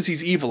 just because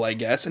he's evil, I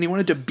guess, and he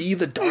wanted to be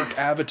the Dark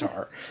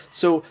Avatar.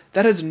 So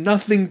that has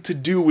nothing to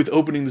do with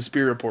opening the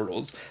spirit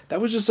portals.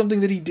 That was just something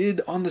that he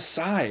did on the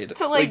side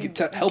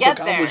to help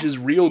accomplish his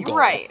real goal.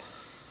 Right.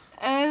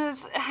 And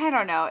I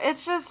don't know.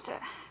 It's just,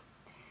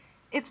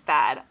 it's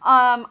bad.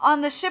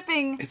 On the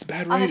shipping, it's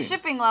bad on writing. the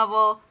shipping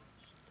level,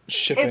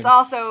 shipping. It's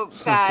also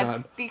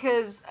bad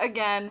because,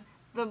 again,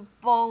 the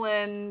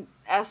Bolin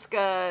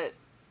Eska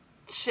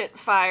shit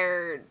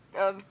fire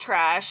of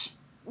trash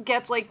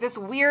gets, like, this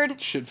weird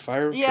shit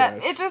fire of trash.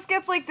 trash. It just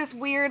gets, like, this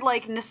weird,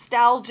 like,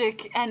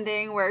 nostalgic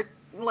ending where,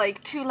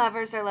 like, two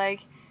lovers are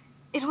like,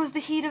 it was the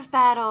heat of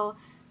battle,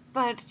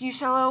 but you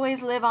shall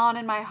always live on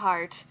in my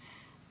heart.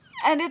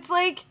 And it's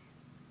like,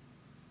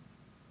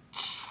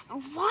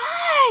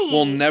 why?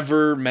 We'll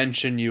never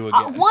mention you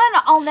again. One,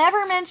 I'll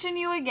never mention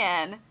you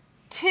again.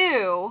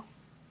 Two,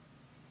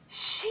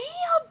 she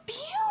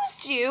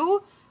abused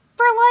you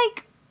for,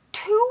 like,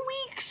 2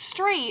 weeks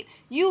straight.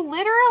 You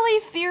literally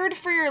feared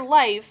for your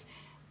life,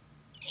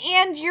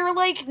 and you're,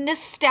 like,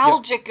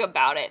 nostalgic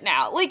about it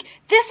now. Like,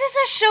 this is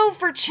a show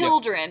for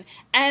children,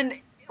 and,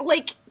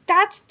 like,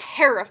 that's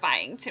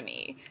terrifying to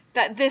me,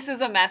 that this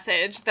is a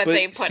message that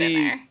they put in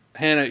there.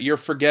 Hannah, you're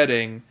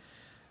forgetting,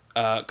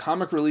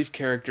 comic relief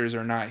characters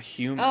are not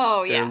human.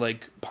 Oh, They're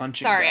like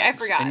punching bags. I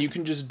forgot. And you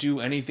can just do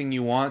anything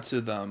you want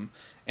to them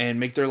and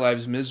make their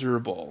lives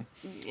miserable.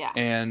 Yeah.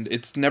 And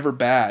it's never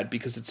bad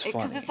because it's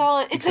funny.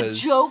 It's a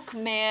joke,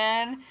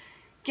 man.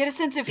 Get a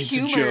sense of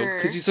humor. It's a joke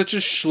because he's such a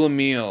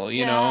schlemiel,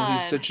 you know?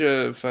 He's such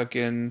a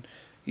fucking...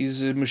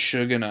 He's a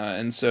Meshuggah,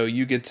 and so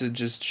you get to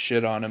just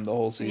shit on him the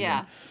whole season.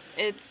 Yeah,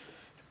 it's...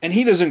 And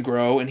he doesn't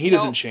grow, and he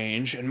doesn't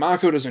change, and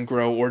Mako doesn't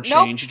grow or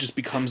change. He just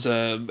becomes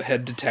a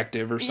head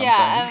detective or something.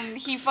 Yeah, and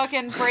he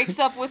fucking breaks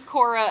up with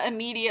Korra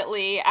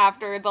immediately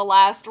after the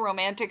last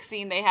romantic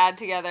scene they had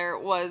together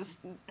was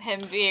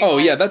him being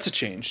yeah, that's a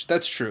change.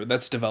 That's true.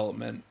 That's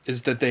development,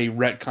 is that they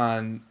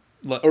retcon...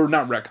 Or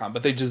not retcon,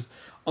 but they just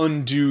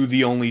undo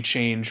the only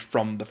change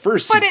from the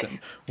first season,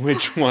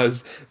 which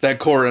was that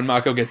Korra and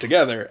Mako get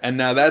together, and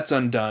now that's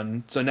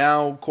undone. So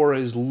now Korra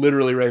is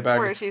literally right back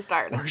where she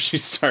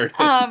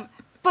started.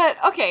 But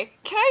okay,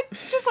 can I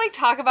just like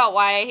talk about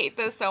why I hate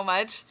this so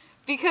much?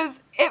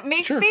 Because it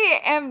makes Sure. the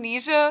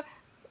amnesia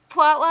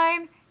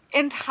plotline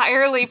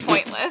entirely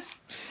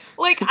pointless.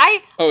 Like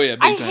Oh yeah,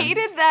 I big time.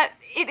 hated that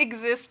it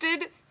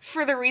existed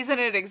for the reason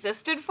it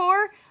existed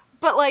for,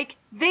 but like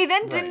they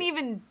then didn't Right.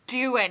 even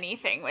do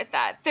anything with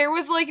that. There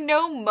was like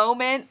no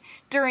moment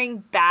during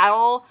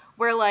battle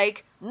where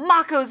like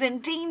Mako's in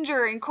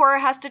danger and Korra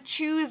has to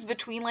choose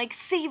between like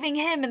saving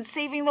him and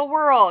saving the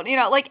world. You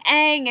know, like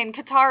Aang and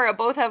Katara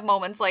both have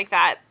moments like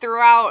that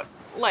throughout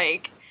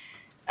like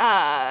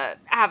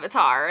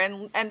Avatar,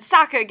 and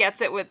Sokka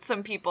gets it with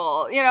some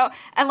people, you know,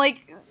 and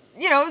like,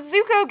 you know,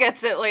 Zuko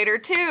gets it later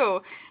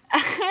too.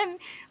 And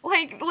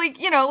like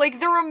you know, like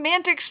the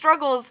romantic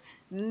struggles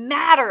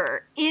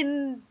matter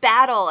in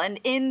battle and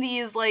in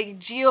these like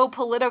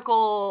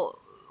geopolitical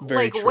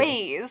Very like true.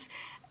 ways.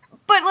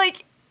 But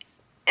like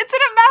it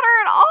didn't matter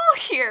at all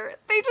here.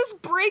 They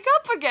just break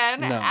up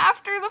again No.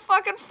 after the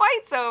fucking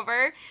fight's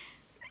over.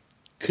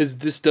 Because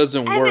this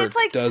doesn't And work, it's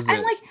like, does and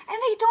it? like, and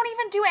they don't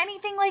even do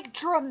anything like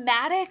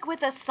dramatic with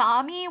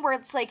Asami, where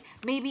it's like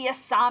maybe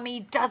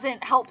Asami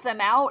doesn't help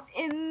them out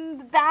in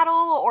the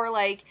battle, or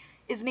like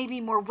is maybe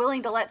more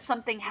willing to let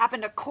something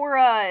happen to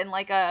Korra in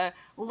like a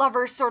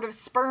lover sort of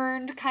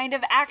spurned kind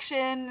of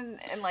action,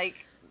 and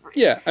like.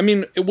 Yeah, I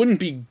mean, it wouldn't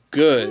be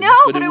good, No,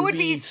 but but it it would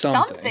be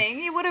something.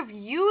 You would have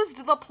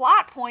used the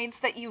plot points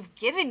that you've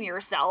given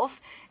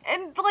yourself,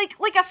 and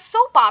like a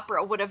soap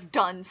opera would have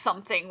done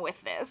something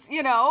with this,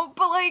 you know?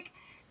 But like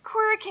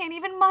Korra can't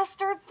even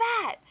muster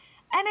that.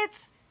 And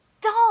it's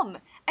dumb.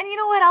 And you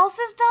know what else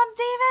is dumb,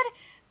 David?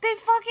 They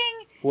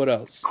fucking What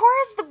else?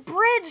 Korra's the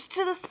bridge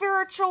to the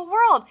spiritual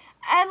world.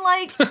 And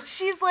like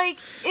she's like,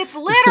 it's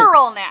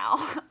literal now.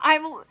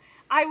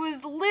 I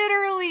was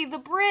literally the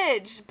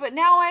bridge, but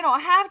now I don't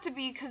have to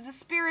be because the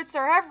spirits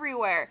are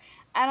everywhere.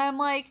 And I'm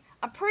like,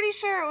 I'm pretty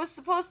sure it was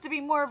supposed to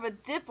be more of a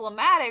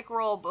diplomatic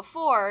role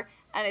before,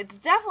 and it's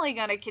definitely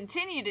going to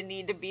continue to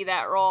need to be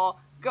that role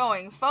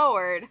going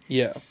forward.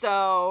 Yeah.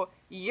 So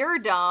you're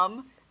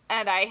dumb,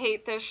 and I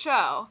hate this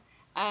show.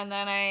 And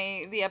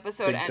then the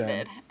episode Big time.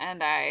 ended,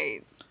 and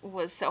I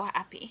was so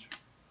happy.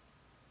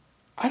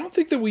 I don't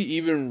think that we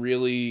even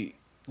really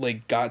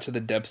like got to the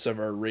depths of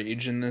our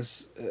rage in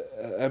this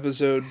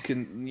episode,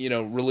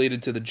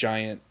 related to the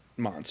giant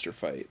monster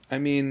fight. I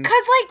mean,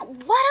 Cause like,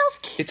 what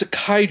else? it's a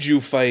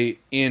kaiju fight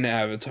in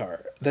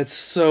Avatar. That's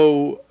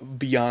so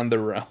beyond the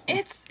realm.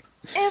 It's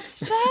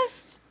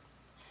just.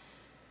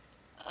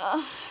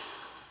 I'm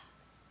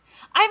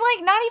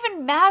like not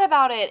even mad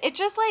about it. It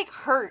just like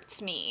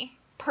hurts me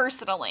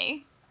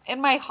personally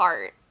in my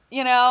heart,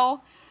 you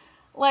know,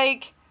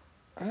 like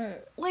Yeah.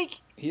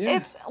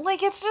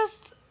 it's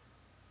just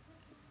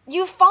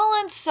you've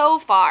fallen so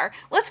far.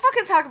 Let's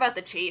fucking talk about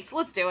the chase.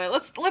 Let's do it.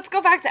 Let's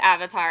go back to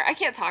Avatar. I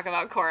can't talk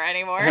about Korra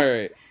anymore. All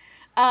right.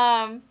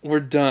 We're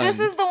done. This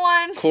is the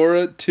one.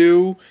 Korra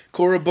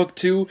Book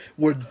 2,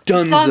 we're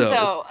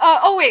donezo.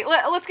 Oh wait,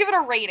 let's give it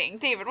a rating.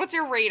 David, what's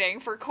your rating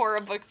for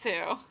Korra Book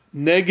 2?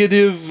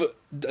 Negative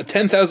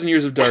 10,000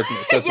 Years of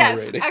Darkness. That's yes,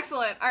 my rating.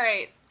 Excellent. All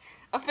right.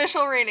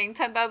 Official rating,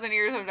 10,000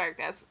 Years of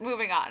Darkness.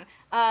 Moving on.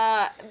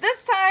 This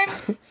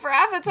time, for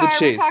Avatar,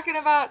 we're talking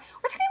about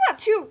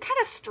two kind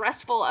of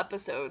stressful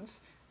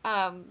episodes.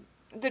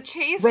 The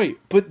chase. Right,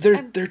 but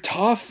they're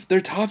tough.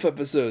 They're tough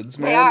episodes,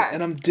 man. They are.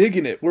 And I'm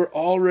digging it. We're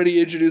already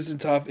introducing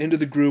Toph into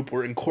the group.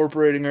 We're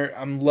incorporating her.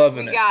 I'm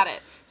loving it. We got it.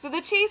 So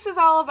the chase is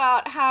all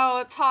about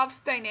how Toph's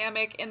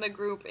dynamic in the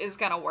group is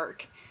gonna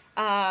work.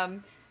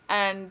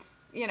 And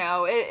you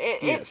know,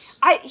 Yes.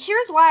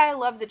 here's why I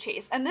love the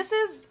chase. And this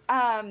is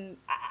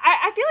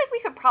I feel like we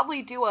could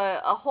probably do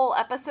a whole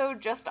episode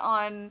just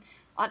on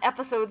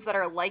episodes that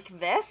are like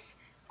this.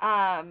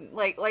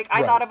 Like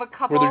I thought of a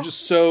couple where they're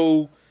just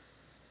so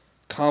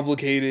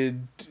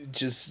complicated,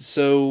 just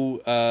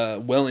so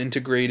well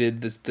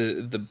integrated.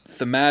 The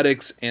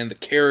thematics and the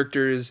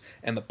characters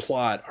and the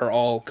plot are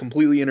all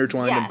completely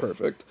intertwined and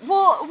perfect.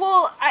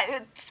 Well,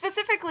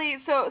 specifically,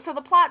 so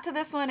the plot to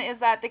this one is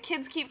that the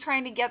kids keep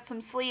trying to get some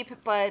sleep,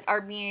 but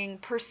are being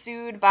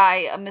pursued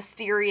by a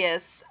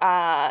mysterious,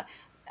 at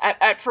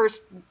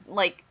first,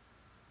 like,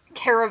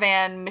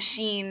 caravan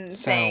machine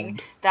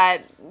thing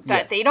that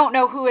they don't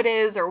know who it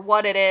is or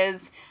what it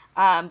is.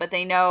 But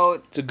they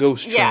know it's a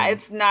ghost train. Yeah,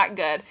 it's not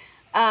good.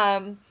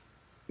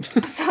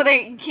 So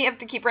they have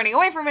to keep running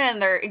away from it,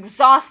 and they're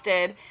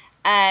exhausted,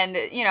 and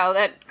you know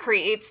that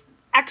creates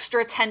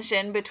extra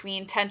tension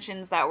between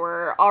tensions that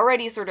were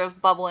already sort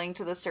of bubbling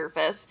to the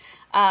surface.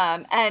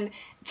 And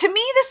to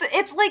me,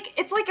 it's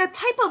like a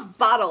type of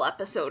bottle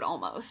episode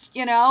almost,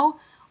 you know,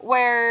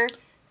 where.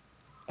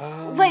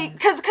 Like,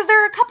 because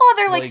there are a couple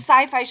other like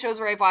sci-fi shows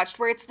where I've watched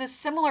where it's this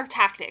similar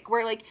tactic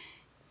where like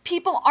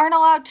people aren't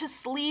allowed to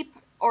sleep.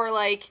 Or,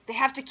 like, they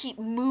have to keep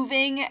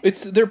moving.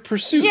 They're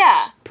pursuits.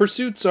 Yeah.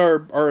 Pursuits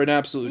are an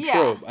absolute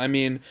trope. I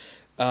mean,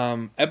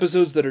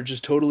 episodes that are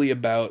just totally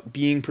about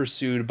being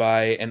pursued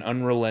by an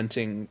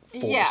unrelenting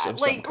force of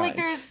some kind.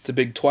 It's a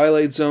big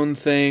Twilight Zone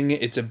thing.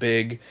 It's a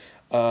big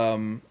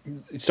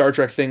Star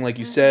Trek thing, like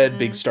you said,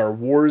 big Star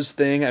Wars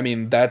thing. I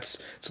mean, it's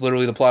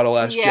literally the plot of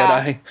Last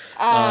Jedi.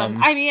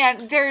 I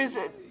mean, there's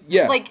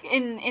Yeah. like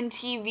in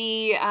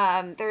TV,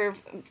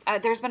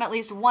 there's been at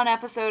least one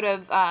episode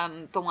of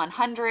the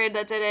 100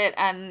 that did it,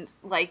 and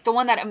like the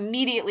one that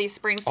immediately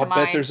springs to mind.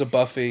 I'll bet there's a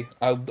Buffy.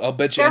 I'll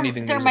bet you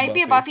anything. There might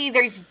be a Buffy.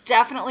 There's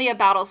definitely a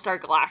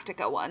Battlestar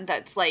Galactica one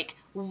that's like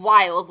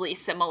wildly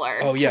similar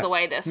to the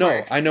way this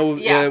works. No, I know.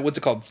 Yeah. What's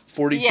it called?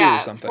 42 or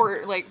something.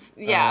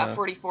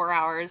 44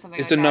 hours. Something.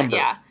 It's like a that. number.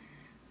 Yeah.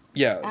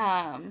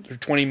 Yeah, or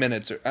 20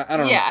 minutes, or I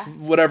don't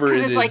know, whatever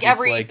it is. Like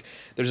it's like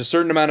there's a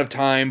certain amount of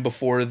time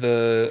before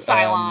the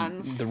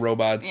Cylons, the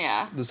robots,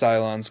 the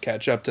Cylons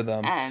catch up to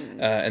them,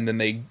 and then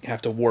they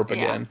have to warp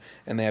again,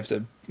 and they have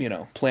to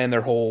plan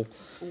their whole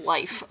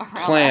life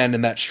plan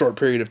in that short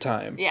period of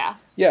time.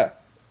 Yeah,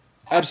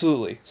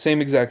 absolutely,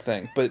 same exact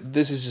thing. But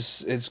this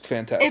is it's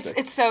fantastic.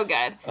 It's so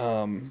good.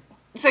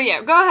 So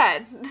yeah, go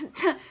ahead.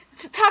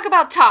 Talk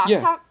about Toph.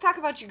 Yeah. Talk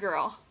about your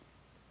girl.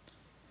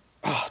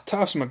 Oh,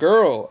 Toph's my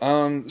girl.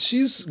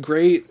 She's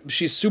great.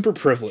 She's super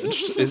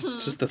privileged is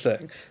just the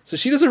thing. So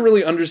she doesn't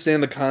really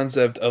understand the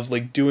concept of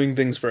like doing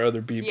things for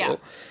other people.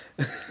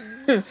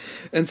 Yeah.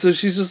 And so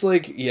she's just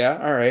like, yeah,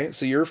 all right.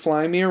 So you're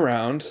flying me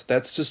around.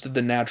 That's just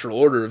the natural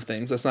order of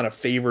things. That's not a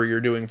favor you're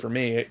doing for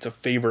me. It's a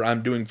favor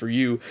I'm doing for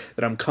you,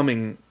 that I'm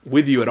coming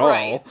with you at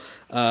all.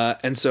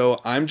 And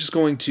so I'm just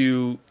going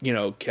to,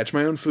 catch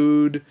my own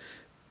food,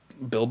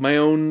 build my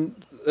own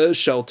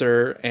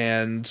shelter,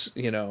 and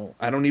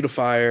I don't need a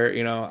fire.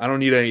 I don't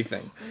need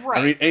anything. I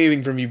don't need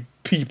anything from you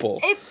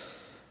people.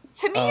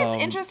 To me, it's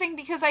interesting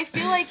because I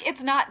feel like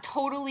it's not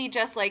totally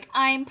just like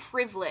I'm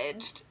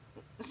privileged.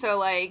 So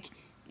like,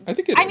 I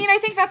think I mean, I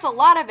think that's a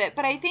lot of it,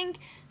 but I think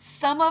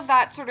some of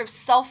that sort of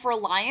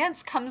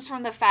self-reliance comes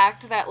from the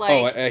fact that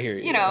like, I hear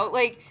you.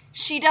 Like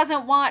she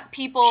doesn't want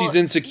people. She's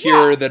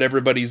insecure that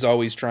everybody's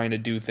always trying to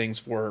do things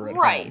for her at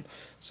home.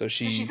 So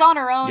she's on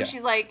her own. Yeah.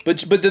 She's like,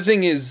 but the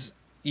thing is.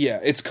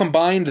 Yeah, it's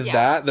combined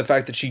that, the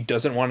fact that she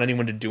doesn't want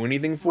anyone to do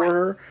anything for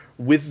her,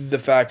 with the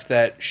fact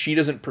that she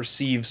doesn't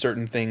perceive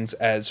certain things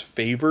as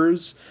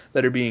favors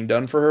that are being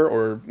done for her,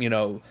 or,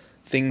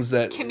 things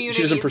that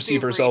she doesn't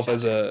perceive herself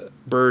as a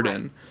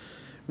burden.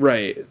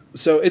 Right.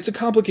 So it's a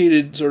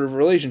complicated sort of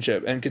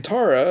relationship. And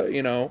Katara,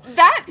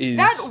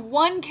 that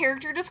one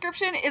character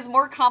description is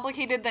more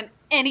complicated than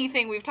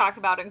anything we've talked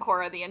about in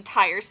Korra the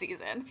entire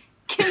season.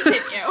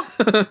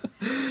 Continue.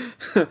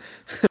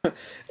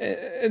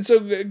 And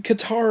so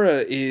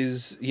Katara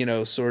is,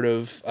 sort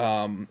of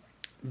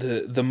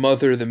the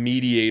mother, the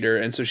mediator,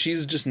 and so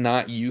she's just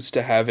not used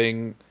to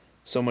having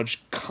so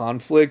much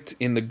conflict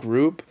in the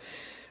group.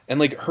 And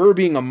like her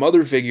being a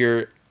mother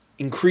figure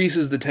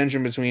increases the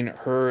tension between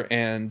her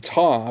and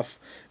Toph,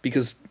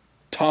 because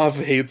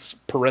Toph hates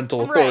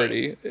parental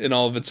authority in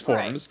all of its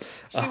forms.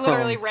 She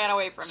literally ran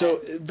away from it.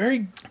 So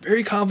very,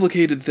 very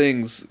complicated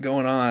things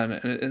going on,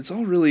 and it's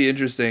all really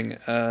interesting.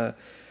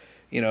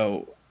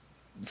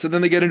 So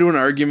then they get into an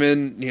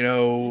argument.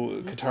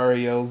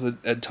 Katara yells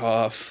at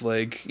Toph,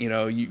 like,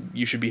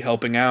 you should be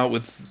helping out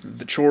with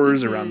the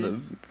chores around the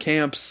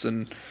camps,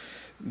 and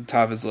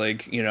Toph is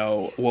like,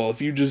 well, if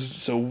you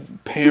just so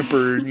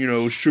pampered,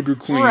 sugar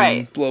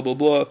queen, blah blah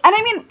blah. And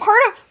I mean, part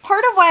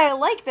of why I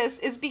like this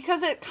is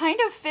because it kind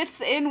of fits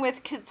in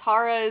with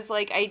Katara's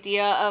like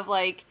idea of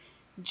like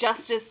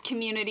justice,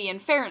 community, and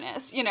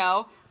fairness.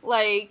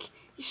 Like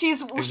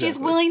she's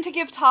willing to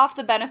give Toph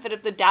the benefit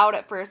of the doubt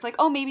at first, like,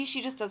 oh, maybe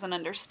she just doesn't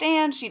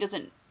understand, she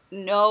doesn't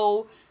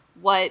know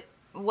what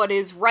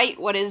is right,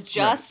 what is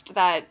just,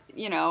 that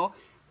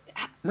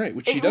Right,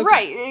 which she doesn't.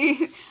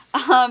 Right.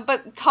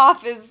 But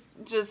Toph is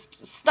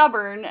just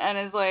stubborn and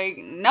is like,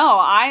 no,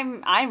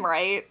 I'm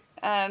right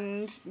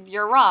and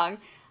you're wrong.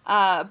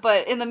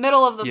 But in the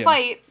middle of the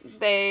fight,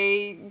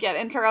 they get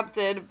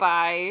interrupted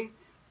by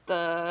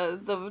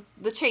the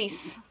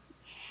chase,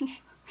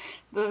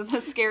 the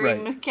scary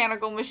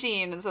mechanical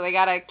machine, and so they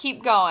gotta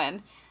keep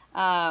going.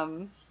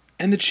 And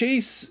the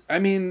chase, I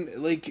mean,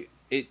 like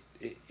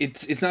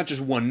it's not just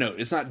one note.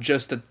 It's not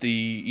just that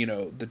the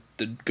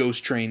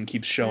ghost train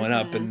keeps showing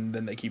up and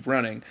then they keep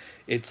running.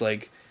 It's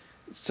like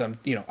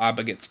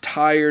Appa gets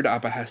tired.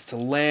 Appa has to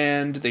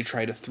land. They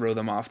try to throw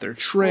them off their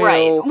trail.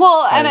 Right.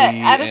 Well,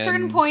 at a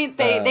certain point,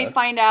 they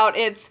find out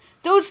it's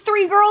those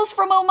 3 girls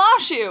from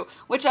Omashu,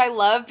 which I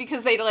love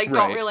because they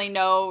don't really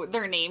know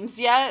their names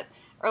yet.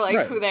 Or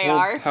who they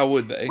are. How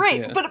would they?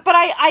 Right. Yeah. But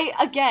I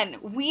again,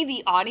 we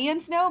the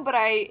audience know, but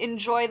I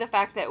enjoy the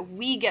fact that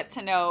we get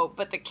to know,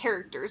 but the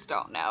characters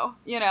don't know.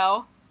 Yeah.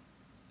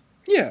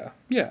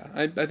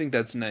 I think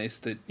that's nice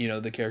that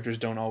the characters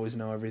don't always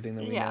know everything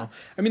that we know.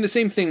 I mean, the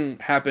same thing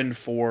happened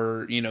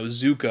for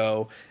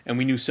Zuko, and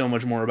we knew so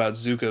much more about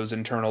Zuko's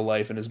internal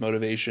life and his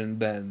motivation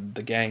than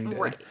the gang did.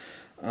 Right.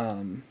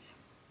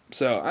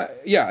 So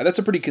that's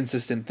a pretty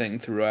consistent thing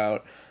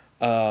throughout.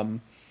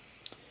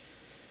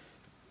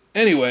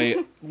 Anyway,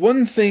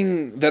 one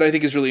thing that I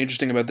think is really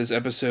interesting about this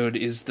episode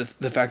is the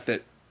fact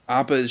that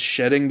Appa is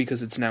shedding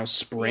because it's now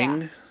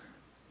spring.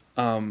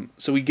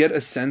 So we get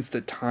a sense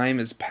that time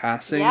is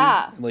passing.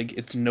 Yeah. Like,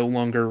 it's no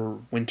longer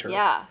winter.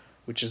 Yeah.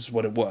 Which is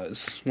what it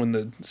was when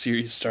the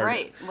series started.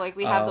 Right. Like,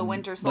 we have the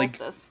winter Like,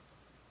 solstice.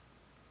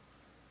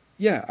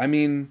 yeah, I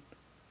mean,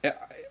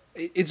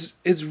 it's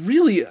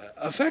really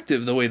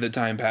effective the way that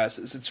time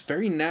passes. It's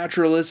very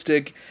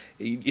naturalistic.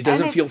 It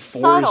doesn't feel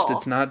forced. Subtle.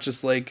 It's not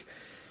just like...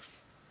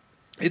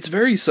 It's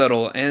very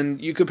subtle, and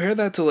you compare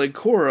that to, like,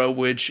 Korra,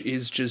 which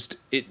is just...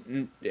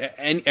 and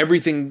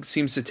everything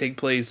seems to take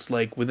place,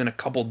 like, within a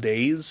couple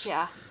days.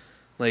 Yeah.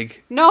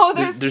 Like, No,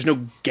 there's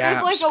no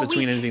gaps like a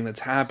between week. anything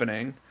that's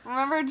happening.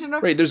 Remember,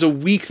 Right, there's a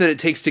week that it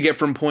takes to get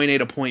from point A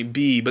to point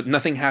B, but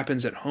nothing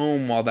happens at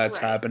home while that's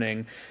Right.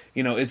 happening.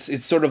 You know,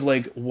 it's sort of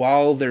like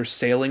while they're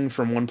sailing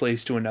from one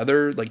place to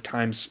another, like,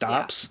 time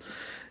stops.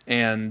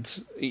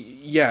 And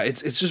yeah,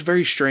 it's just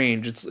very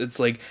strange. It's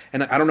like,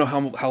 and I don't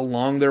know how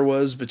long there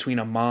was between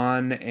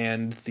Amon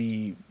and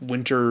the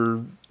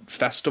winter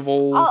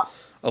festival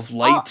of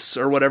lights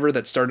or whatever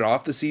that started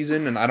off the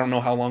season, and I don't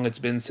know how long it's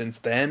been since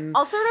then.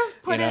 I'll sort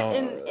of put You know,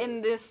 it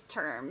in this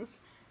terms.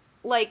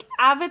 Like,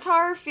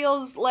 Avatar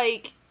feels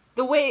like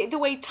the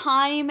way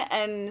time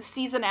and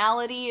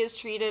seasonality is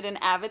treated in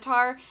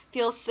Avatar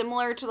feels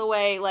similar to the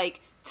way, like,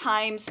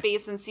 time,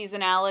 space, and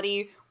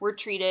seasonality were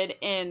treated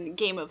in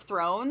Game of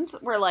Thrones,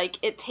 where, like,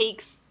 it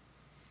takes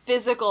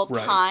physical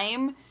Right.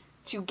 time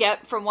to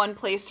get from one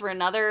place to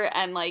another,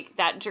 and, like,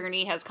 that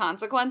journey has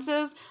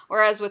consequences.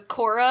 Whereas with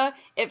Korra,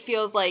 it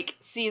feels like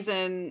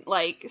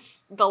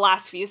the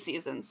last few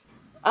seasons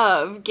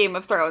of Game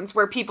of Thrones,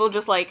 where people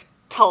just, like,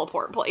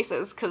 teleport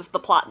places because the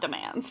plot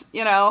demands,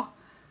 you know?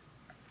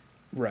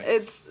 right.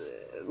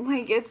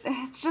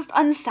 It's just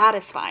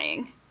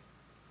unsatisfying.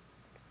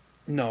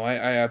 No, I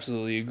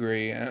absolutely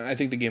agree. I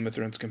think the Game of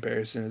Thrones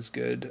comparison is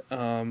good.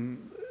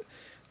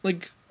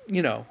 Like,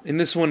 you know, in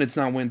this one, it's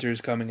not winter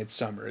is coming, it's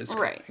summer is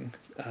Right.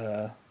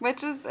 coming.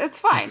 Which is, it's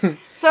fine.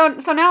 So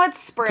now it's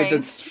spring. But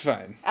that's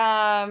fine.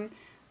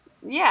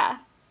 Yeah.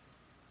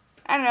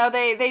 I don't know,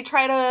 they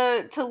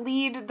try to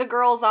lead the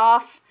girls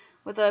off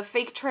with a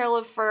fake trail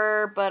of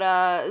fur, but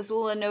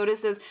Azula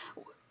notices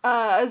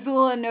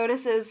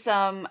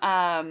some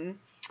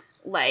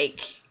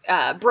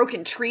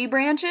broken tree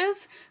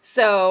branches.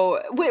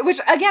 So, which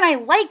again I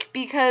like,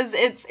 because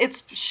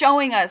it's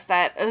showing us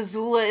that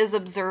Azula is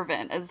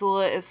observant.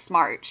 Azula is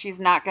smart. She's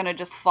not gonna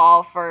just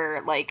fall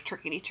for, like,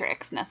 trickety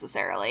tricks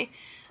necessarily.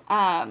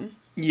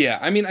 Yeah,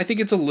 I mean, I think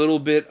it's a little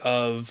bit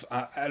of,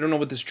 I don't know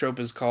what this trope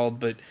is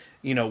called, but,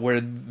 you know, where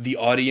the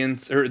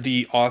audience, or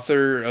the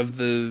author of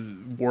the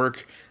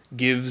work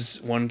gives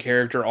one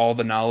character all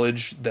the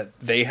knowledge that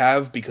they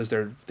have because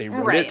they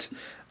wrote Right. it.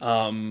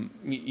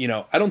 You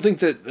know, I don't think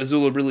that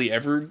Azula really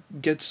ever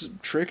gets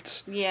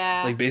tricked.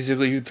 Yeah. Like,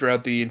 basically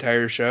throughout the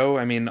entire show.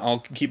 I mean, I'll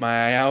keep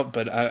my eye out,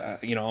 but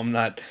I'm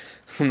not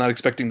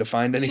expecting to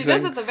find anything. She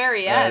does at the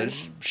very end.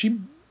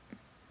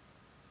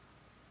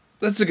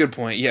 That's a good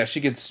point. Yeah, she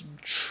gets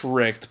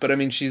tricked, but I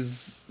mean,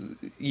 she's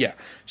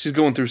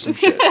going through some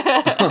shit.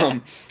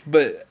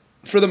 But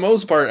for the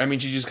most part, I mean,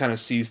 she just kind of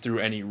sees through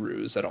any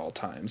ruse at all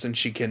times, and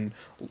she can,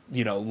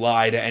 you know,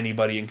 lie to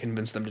anybody and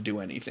convince them to do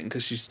anything,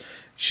 because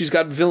she's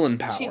got villain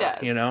power. She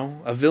does. You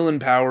know, a villain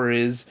power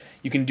is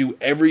you can do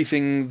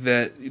everything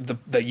that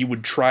you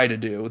would try to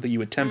do, that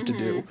you attempt to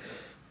do,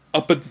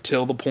 up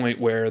until the point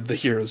where the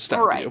heroes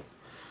stop Right. you.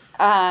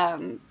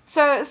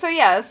 So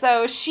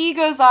she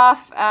goes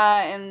off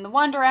in the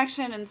one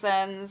direction and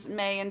sends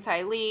May and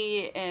Ty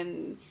Lee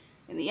in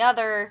the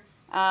other.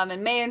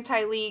 And May and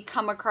Ty Lee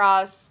come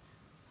across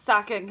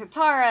Sokka and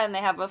Katara, and they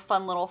have a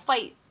fun little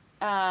fight.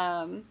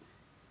 And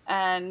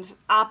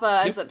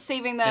Appa ends up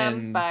saving them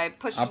And by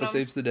pushing Appa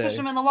saves the day.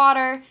 them in the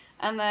water.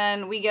 And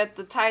then we get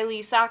the Ty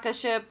Lee Sokka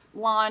ship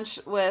launch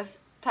with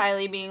Ty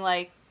Lee being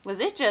like, "Was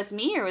it just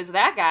me, or was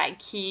that guy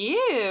cute?"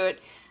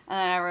 And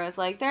then everyone's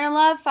like, "They're in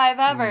love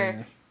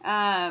forever."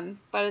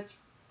 But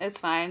it's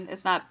fine.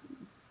 It's not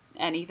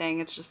anything.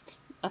 It's just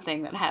a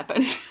thing that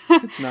happened.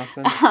 It's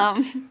nothing.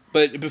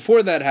 But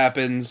before that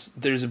happens,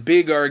 there's a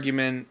big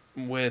argument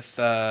with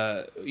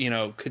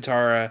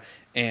Katara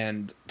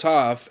and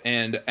Toph,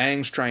 and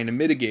Aang's trying to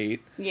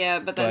mitigate. Yeah,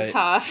 but then But-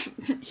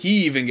 Toph.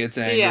 He even gets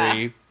angry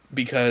Yeah.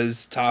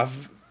 because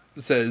Toph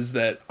says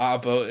that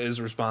Appa is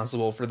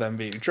responsible for them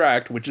being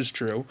tracked, which is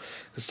true,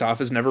 because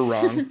Toph is never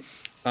wrong.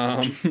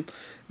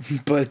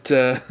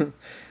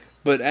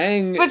 But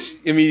Aang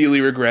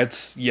immediately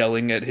regrets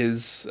yelling at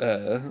his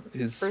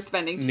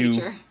Earthbending new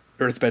teacher.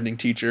 earthbending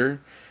teacher,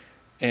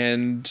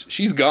 and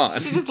she's gone.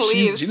 She just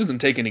leaves. She doesn't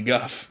take any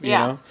guff. You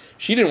Yeah. know,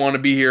 she didn't want to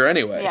be here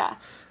anyway. Yeah.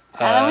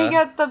 And then we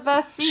get the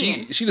best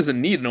scene. She doesn't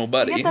need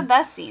nobody. We get the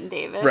best scene,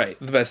 David. Right,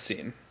 the best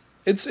scene.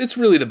 It's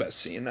really the best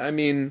scene. I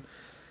mean,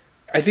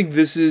 I think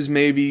this is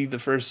maybe the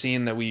first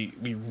scene that we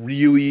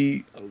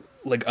really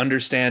like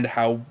understand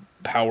how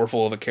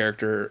powerful of a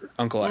character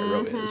Uncle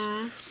Iroh is.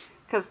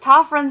 Because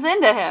Toph runs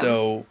into him.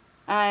 So,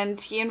 and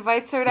he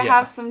invites her to Yeah.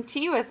 have some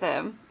tea with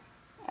him.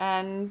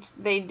 And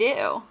they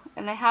do.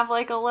 And they have,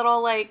 like, a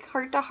little, like,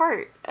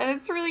 heart-to-heart. And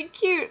it's really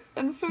cute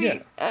and sweet Yeah.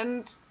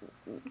 and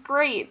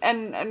great.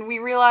 And we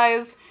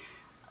realize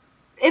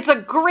it's a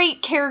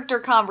great character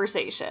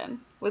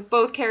conversation with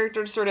both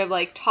characters sort of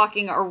like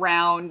talking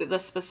around the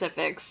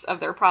specifics of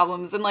their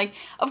problems, and like,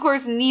 of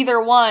course, neither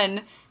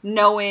one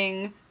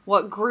knowing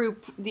what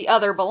group the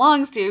other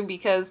belongs to,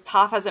 because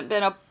Toph hasn't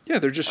been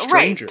they're just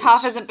strangers. Right,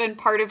 Toph hasn't been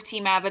part of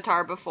Team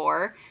Avatar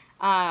before,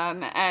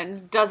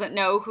 and doesn't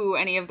know who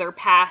any of their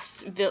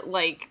past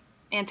like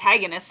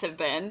antagonists have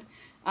been,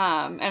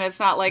 and it's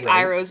not like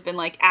Iroh's been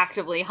like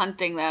actively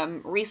hunting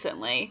them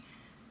recently.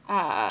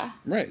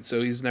 Right,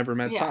 so he's never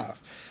met Toph.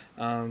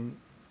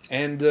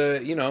 And,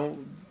 you know,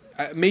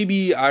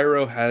 maybe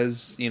Iroh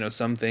has, you know,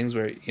 some things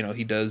where, you know,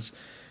 he does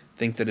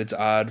think that it's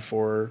odd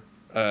for,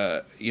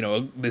 you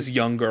know, this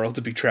young girl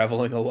to be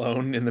traveling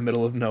alone in the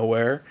middle of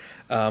nowhere,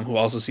 who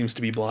also seems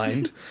to be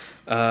blind.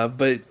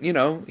 But, you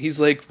know, he's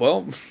like,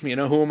 well, you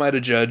know, who am I to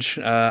judge?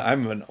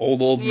 I'm an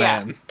old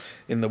man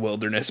in the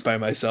wilderness by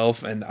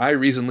myself, and I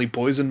recently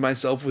poisoned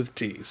myself with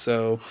tea,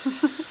 so...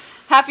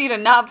 Happy to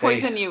not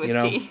poison you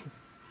with tea.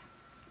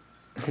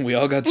 We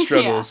all got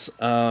struggles.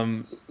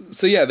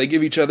 So yeah, they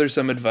give each other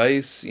some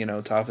advice. You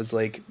know, Toph is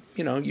like,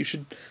 you know, you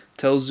should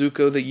tell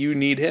Zuko that you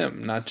need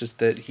him, not just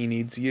that he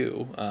needs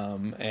you.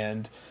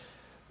 And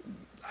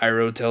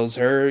Iroh tells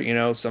her, you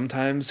know,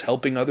 sometimes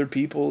helping other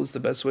people is the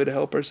best way to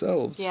help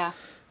ourselves. Yeah.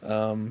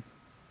 And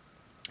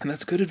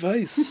that's good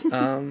advice.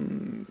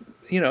 You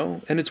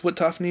know, and it's what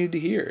Toph needed to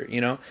hear.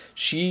 You know,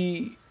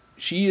 she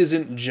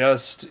isn't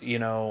just, you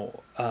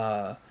know,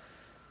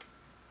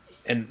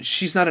 and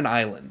she's not an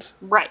island.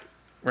 Right?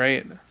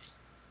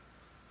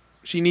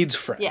 She needs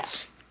friends.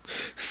 Yes.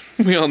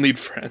 We all need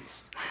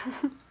friends.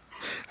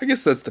 I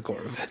guess that's the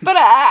core of it. But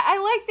I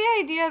like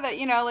the idea that,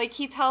 you know, like,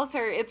 he tells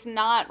her it's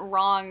not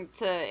wrong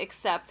to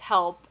accept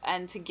help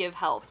and to give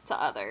help to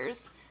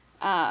others.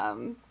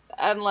 And,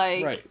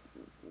 like,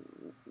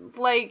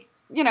 like,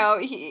 you know,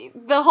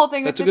 the whole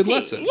thing with the tea. That's a good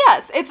lesson.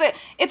 Yes,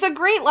 it's a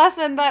great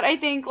lesson that I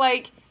think,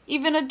 like,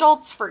 even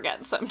adults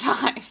forget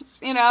sometimes,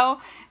 you know?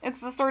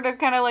 It's the sort of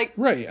kind of like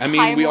I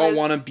mean, we all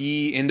want to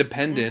be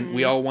independent. Mm-hmm.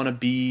 We all want to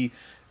be,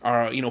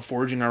 you know,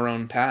 forging our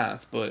own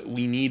path, but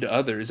we need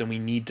others and we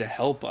need to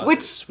help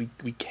others.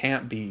 We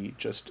can't be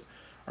just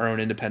our own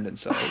independent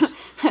selves.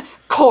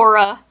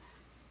 Korra.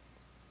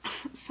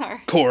 Sorry.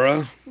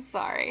 Korra.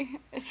 Sorry.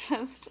 It's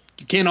just...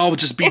 You can't all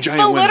just be giant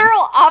women. It's the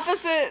literal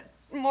opposite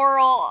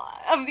moral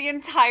of the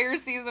entire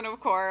season of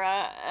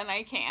Korra, and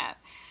I can't.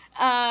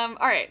 All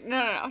right,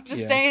 no.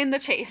 Just stay in the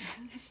chase.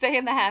 Stay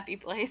in the happy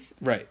place.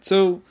 Right.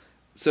 So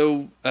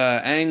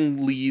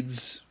Aang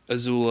leads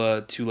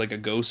Azula to like a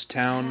ghost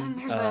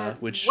town,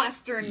 which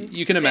Western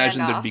you can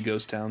imagine there'd be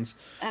ghost towns,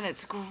 and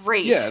it's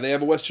great. Yeah, they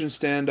have a Western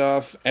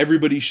standoff.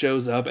 Everybody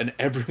shows up, and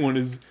everyone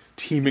is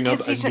teaming up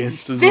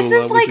against Azula. This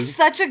is like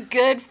such a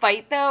good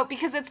fight though,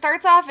 because it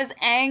starts off as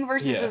Aang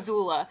versus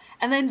Azula,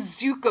 and then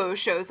Zuko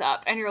shows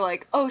up, and you're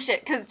like, oh shit,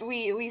 because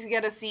we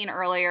get a scene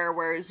earlier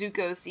where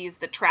Zuko sees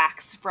the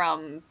tracks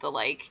from the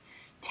like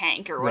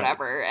tank or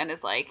whatever, and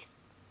is like,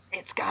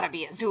 it's gotta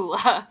be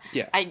Azula.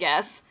 Yeah, I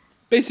guess.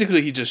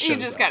 Basically, he just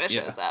kind of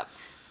shows up.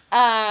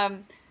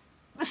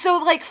 So,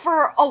 like,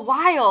 for a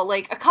while,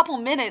 like, a couple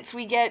minutes,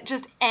 we get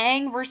just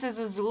Aang versus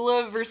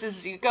Azula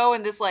versus Zuko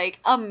in this, like,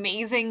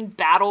 amazing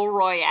battle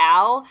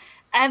royale.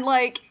 And,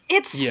 like,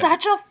 it's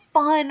such a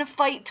fun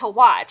fight to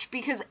watch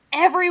because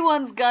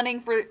everyone's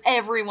gunning for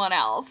everyone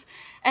else.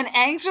 And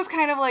Aang's just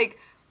kind of like,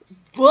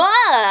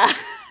 blah!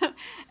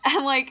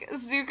 And, like,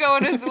 Zuko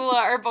and Azula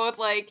are both,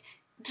 like,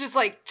 just,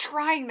 like,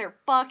 trying their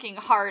fucking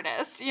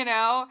hardest, you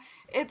know?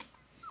 It's,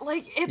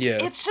 like,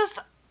 it's just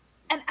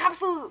an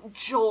absolute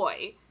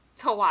joy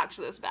to watch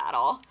this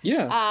battle.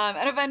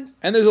 Yeah.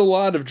 And there's a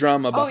lot of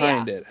drama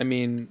behind it. I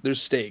mean, there's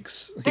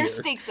stakes. There's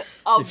stakes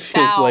abound.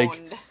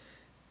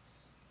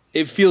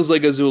 It feels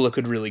like Azula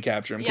could really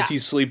capture him because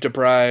he's sleep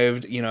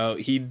deprived. You know,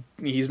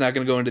 he's not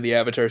going to go into the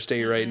Avatar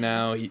state right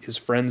now. His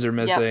friends are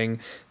missing.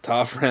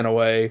 Toph ran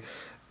away.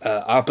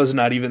 Appa's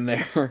not even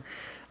there.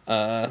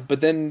 But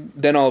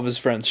then all of his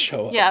friends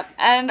show up. Yep,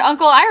 and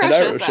Uncle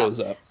Iroh shows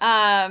up.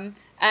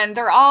 And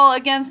they're all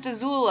against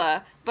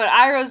Azula, but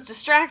Iroh's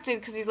distracted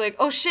because he's like,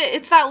 oh shit,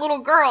 it's that little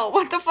girl.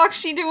 What the fuck's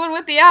she doing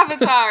with the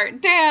Avatar?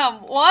 Damn,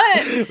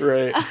 what?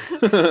 Right.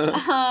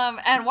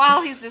 And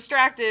while he's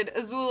distracted,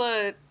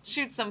 Azula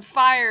shoots some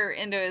fire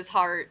into his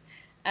heart,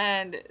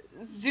 and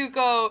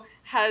Zuko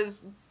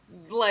has,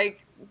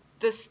 like,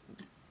 this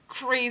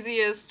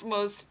craziest,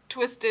 most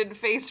twisted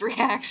face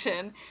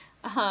reaction.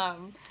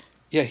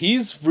 Yeah,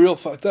 he's real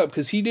fucked up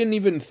because he didn't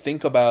even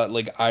think about,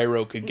 like,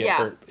 Iroh could get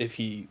hurt if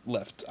he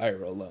left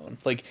Iroh alone.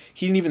 Like,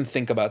 he didn't even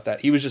think about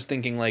that. He was just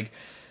thinking, like,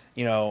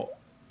 you know,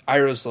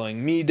 Iroh's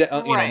slowing me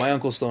down, you know, my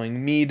uncle's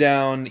slowing me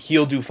down.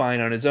 He'll do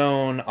fine on his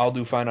own. I'll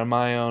do fine on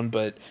my own,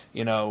 but,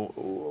 you know,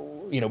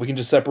 we can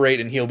just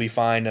separate and he'll be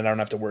fine and I don't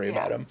have to worry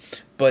about him.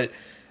 But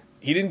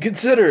he didn't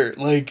consider,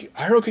 like,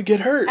 Iroh could get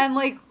hurt. And,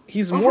 like,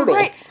 he's mortal.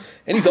 Right.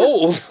 And he's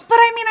old. But,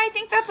 I mean, I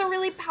think that's a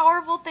really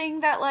powerful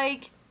thing that,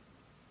 like,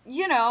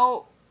 you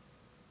know,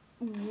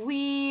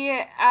 we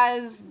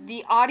as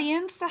the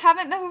audience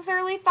haven't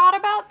necessarily thought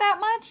about that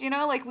much, you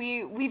know, like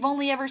we've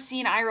only ever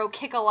seen Iroh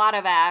kick a lot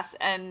of ass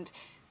and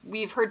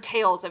we've heard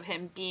tales of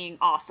him being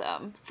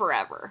awesome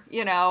forever,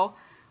 you know?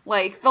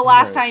 Like, the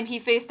last time he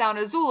faced down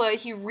Azula,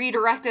 he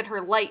redirected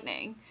her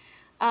lightning.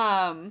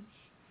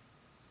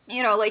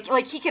 You know,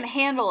 like he can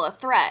handle a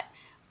threat.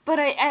 But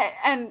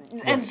and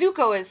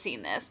Zuko has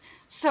seen this.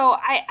 So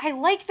I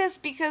like this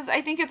because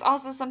I think it's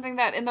also something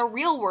that in the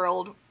real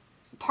world,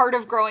 part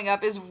of growing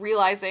up is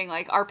realizing,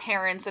 like, our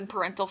parents and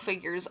parental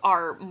figures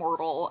are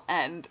mortal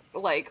and,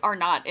 like, are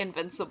not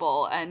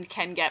invincible and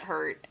can get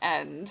hurt,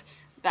 and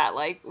that,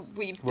 like,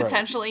 we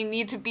potentially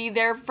need to be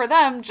there for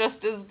them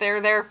just as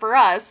they're there for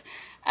us.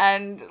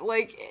 And,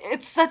 like,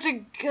 it's so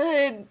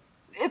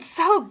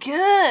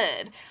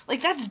good.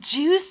 Like, that's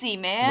juicy,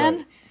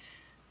 man.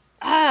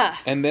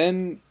 And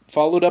then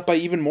followed up by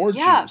even more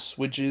juice,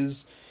 which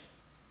is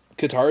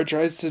Katara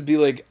tries to be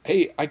like,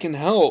 hey, I can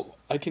help.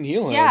 I can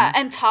heal him. Yeah,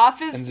 and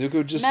Toph is and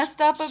Zuko just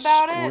messed up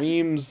about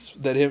screams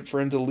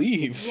for him to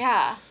leave.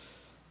 Yeah.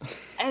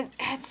 And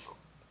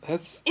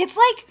it's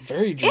like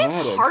very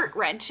dramatic. It's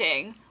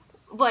heart-wrenching.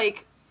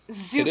 Like,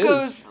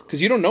 Zuko's...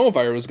 Because you don't know if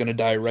Iroh was going to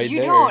die there.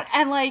 You don't.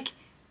 And, like,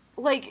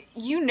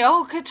 you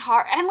know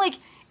Katara... And, like,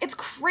 it's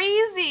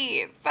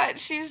crazy that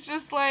she's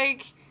just,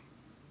 like...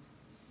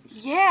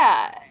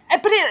 Yeah.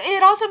 But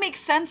it also makes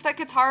sense that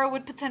Katara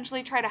would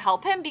potentially try to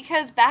help him,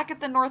 because back at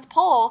the North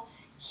Pole,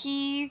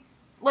 he,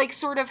 like,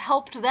 sort of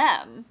helped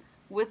them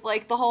with,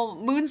 like, the whole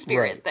moon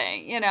spirit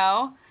thing, you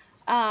know?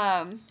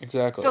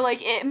 Exactly. So,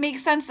 like, it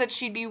makes sense that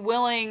she'd be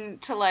willing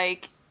to,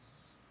 like,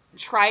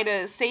 try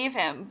to save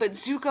him. But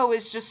Zuko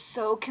is just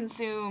so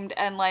consumed,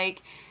 and,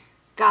 like,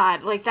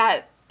 God, like,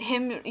 that,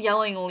 him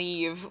yelling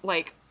leave,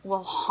 like,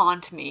 will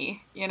haunt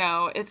me, you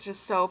know? It's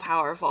just so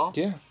powerful.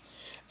 Yeah.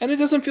 And it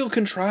doesn't feel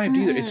contrived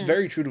either. It's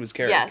very true to his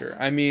character. Yes.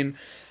 I mean,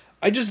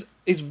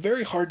 it's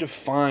very hard to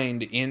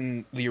find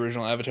in the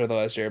original Avatar: The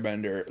Last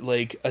Airbender,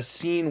 like, a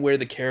scene where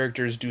the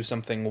characters do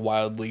something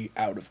wildly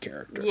out of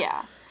character.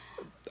 Yeah.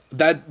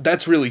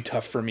 That's really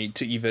tough for me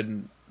to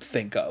even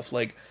think of.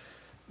 Like,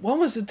 when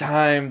was the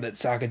time that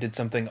Sokka did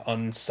something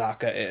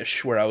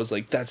un-Sokka-ish, where I was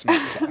like, that's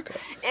not Sokka?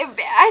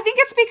 I think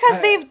it's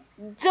because they've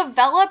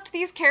developed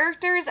these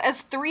characters as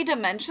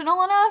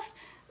three-dimensional enough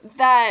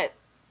that...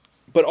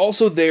 But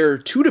also they're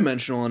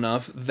two-dimensional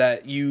enough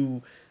that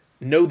you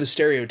know the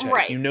stereotype.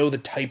 Right. You know the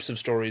types of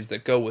stories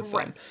that go with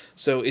them.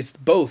 So it's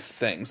both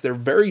things. They're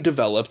very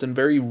developed and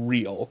very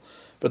real,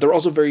 but they're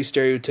also very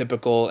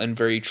stereotypical and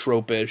very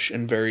tropish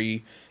and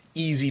very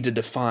easy to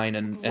define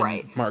and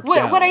mark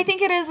down. What I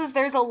think it is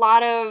there's a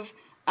lot of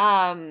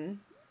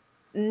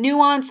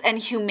nuance and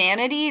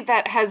humanity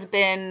that has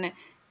been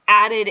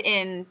added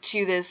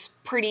into this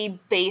pretty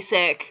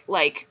basic,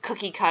 like,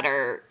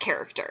 cookie-cutter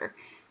character.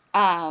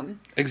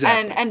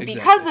 Exactly. And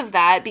because of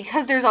that,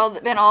 because there's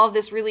been all of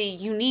this really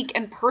unique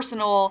and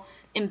personal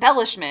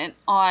embellishment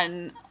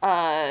on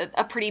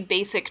a pretty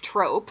basic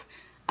trope,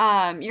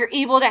 you're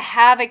able to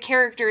have a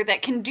character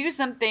that can do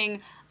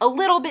something a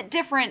little bit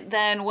different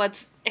than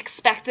what's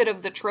expected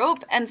of the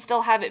trope and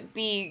still have it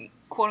be,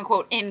 quote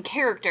unquote, in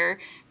character,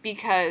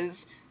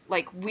 because,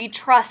 like, we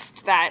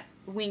trust that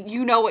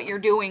you know what you're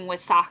doing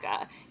with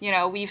Sokka. You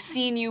know, we've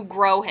seen you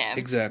grow him.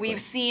 Exactly. We've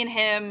seen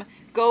him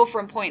go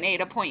from point A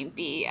to point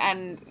B,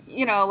 and,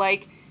 you know,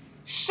 like,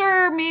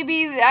 sure,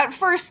 maybe at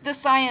first the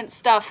science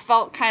stuff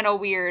felt kind of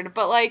weird,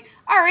 but, like,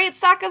 alright,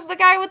 Sokka's the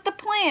guy with the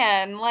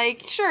plan.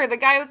 Like, sure, the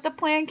guy with the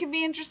plan can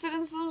be interested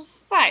in some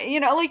science. You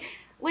know,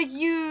 like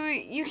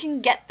you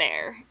can get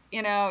there.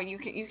 You know, you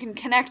can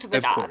connect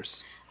the dots. Of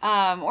course.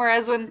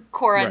 Whereas when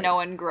Korra, no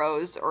one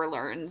grows or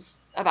learns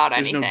about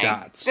anything. There's no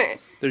dots.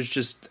 There's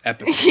just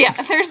episodes. Yeah,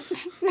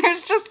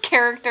 there's just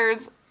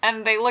characters,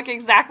 and they look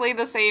exactly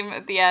the same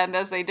at the end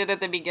as they did at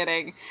the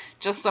beginning.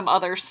 Just some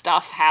other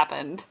stuff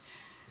happened.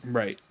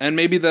 Right. And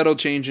maybe that'll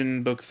change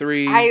in book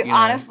 3. I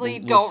honestly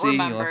don't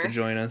remember. You'll have to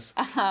join us.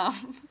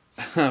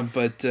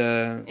 But,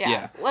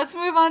 yeah. Let's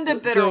move on to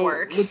Bitter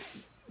Work.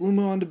 Let's move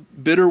on to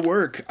Bitter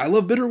Work. I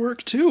love Bitter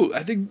Work, too.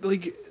 I think,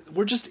 like,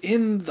 we're just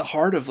in the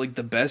heart of, like,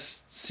 the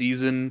best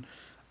season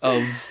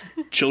of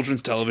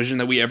children's television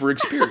that we ever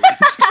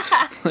experienced.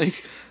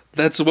 Like,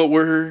 that's what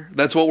we're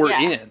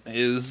in,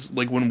 is,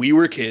 like, when we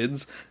were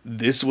kids,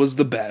 this was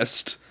the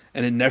best.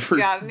 And it never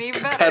got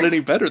any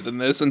better than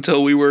this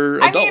until we were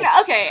adults. I mean,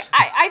 okay,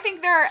 I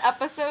think there are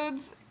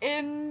episodes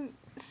in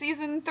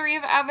season 3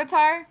 of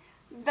Avatar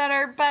that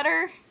are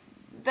better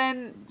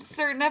than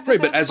certain episodes.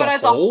 Right, but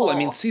as a whole, I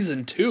mean,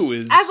 season 2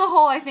 is... As a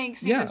whole, I think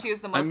season 2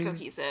 is the most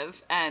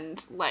cohesive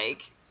and,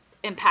 like,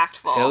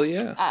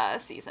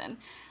 impactful season.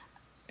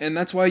 And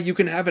that's why you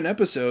can have an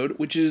episode,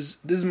 this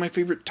is my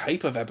favorite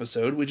type of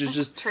episode, which is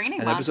just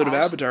an episode of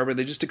Avatar where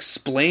they just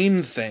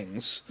explain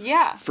things.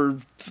 Yeah. For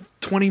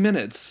 20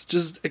 minutes.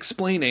 Just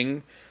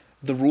explaining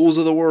the rules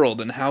of the world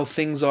and how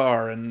things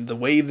are and the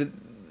way that,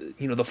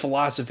 you know, the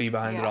philosophy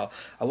behind it all.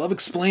 I love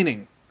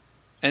explaining.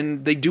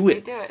 And they do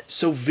it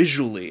so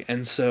visually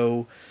and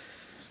so...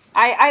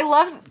 I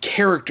love...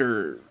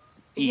 character.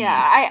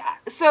 Yeah,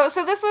 so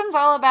this one's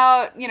all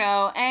about, you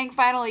know, Aang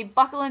finally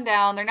buckling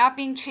down. They're not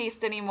being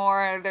chased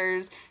anymore.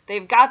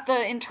 They've got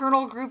the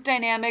internal group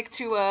dynamic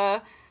to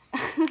a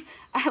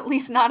at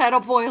least not at a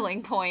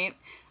boiling point.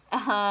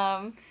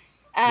 Um,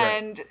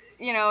 and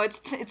Right.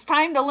 it's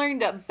time to learn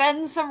to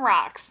bend some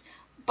rocks.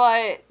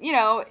 But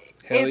Hell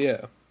it's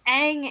yeah.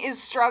 Aang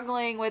is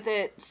struggling with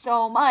it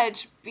so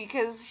much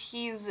because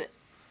he's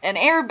an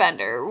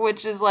airbender,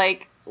 which is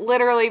like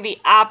literally the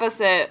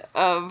opposite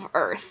of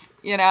Earth,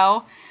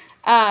 Yeah.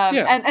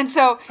 and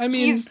so I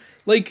mean,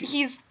 like,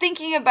 he's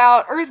thinking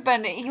about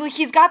earthbending.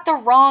 He's got the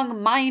wrong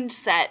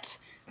mindset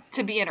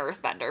to be an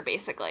earthbender,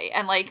 basically.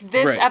 And like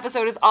this right.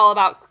 episode is all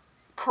about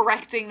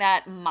correcting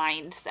that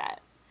mindset,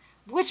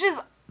 which is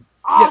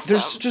Yeah,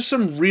 there's awesome. just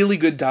some really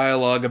good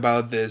dialogue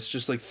about this,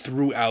 just like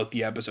throughout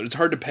the episode. It's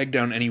hard to peg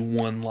down any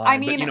one I line,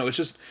 but mean, it's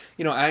just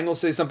Aang will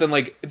say something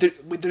like,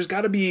 "There's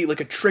got to be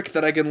like a trick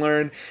that I can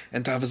learn,"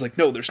 and Toph is like,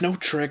 "No, there's no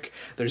trick,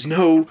 there's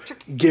no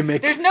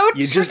gimmick. there's no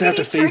You just have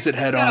to trickety face trick it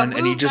that's head gonna on, and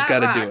you move just that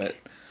got to do rock. it."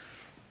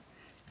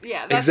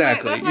 Yeah,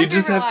 Exactly. that's my You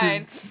just favorite have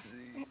line. to.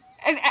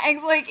 And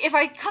Aang's like, if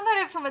I come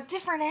at it from a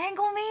different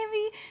angle,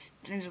 maybe.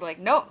 And he's like,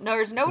 nope, no,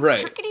 there's no Right.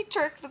 trickety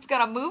trick that's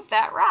gonna move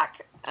that rock.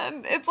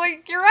 And it's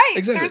like, you're right,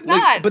 Exactly. there's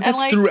not. But And that's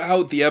like,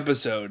 throughout the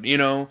episode,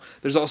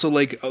 There's also,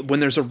 like, when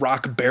there's a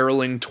rock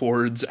barreling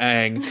towards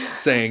Aang,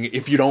 saying,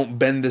 if you don't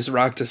bend this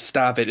rock to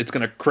stop it, it's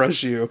gonna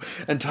crush you.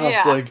 And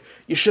Toph's Yeah. like,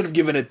 you should have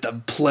given it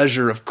the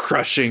pleasure of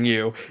crushing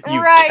you,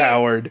 you Right.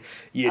 coward.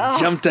 You Ugh.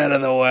 jumped out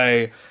of the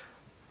way.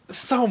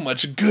 So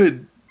much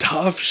good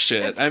Toph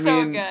shit. It's I so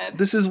mean, good.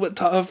 this is what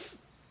Toph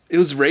it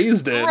was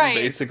raised in, Right.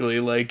 basically.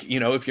 Like,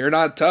 if you're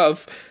not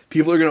tough,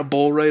 people are gonna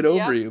bowl right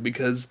over Yep. you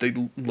because they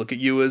look at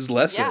you as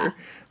lesser.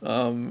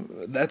 Yeah.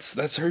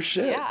 That's her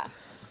shit.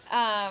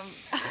 Yeah.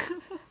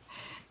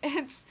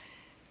 It's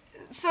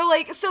so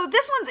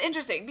this one's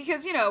interesting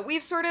because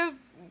we've sort of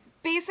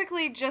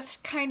basically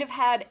just kind of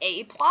had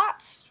A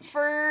plots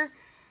for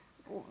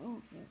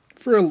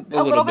For a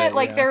little bit.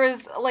 Like yeah. there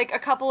was like a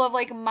couple of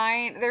like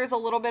there's a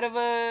little bit of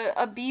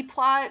a B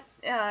plot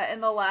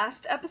in the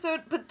last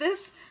episode, but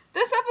this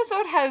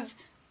episode has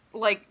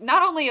like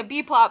not only a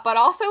B plot but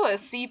also a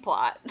C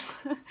plot.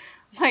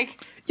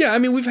 Like, yeah, I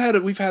mean we've had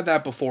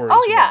that before as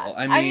oh yeah, well.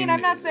 I mean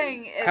I'm not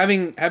saying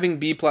it's... having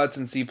B plots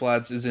and C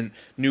plots isn't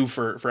new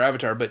for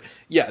Avatar, but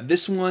yeah,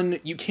 this one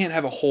you can't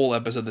have a whole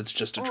episode that's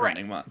just a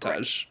training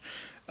montage.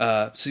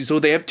 So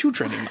they have 2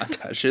 training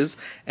montages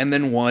and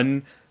then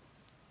one,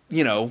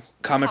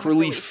 comic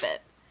relief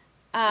bit.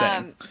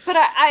 thing. But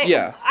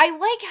I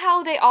like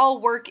how they all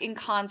work in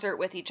concert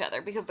with each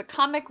other because the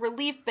comic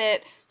relief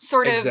bit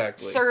sort of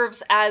Exactly.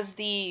 serves as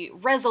the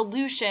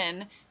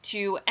resolution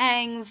to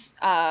Aang's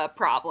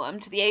problem,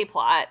 to the A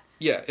plot.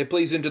 Yeah, it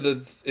plays into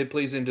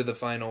the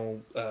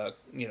final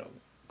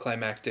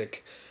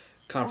climactic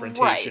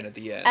confrontation at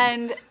the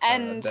end.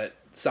 And that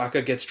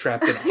Sokka gets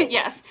trapped in a hole.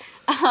 yes.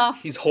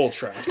 He's hole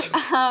trapped.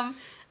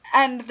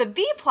 And the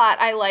B plot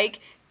I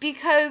like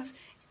because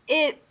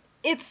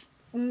it's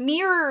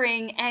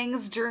mirroring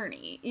Aang's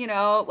journey,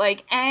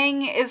 like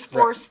Aang is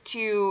forced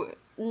to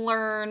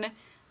learn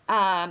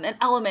an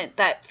element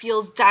that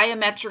feels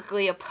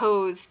diametrically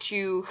opposed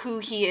to who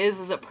he is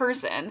as a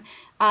person.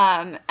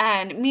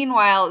 And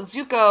meanwhile,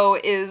 Zuko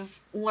is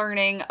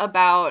learning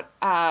about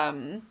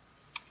the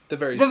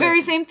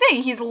very same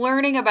thing. He's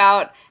learning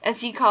about, as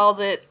he calls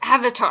it,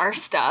 Avatar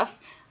stuff.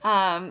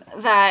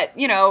 That,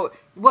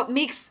 what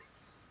makes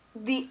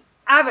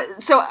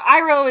so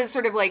Iroh is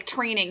sort of like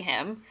training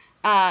him.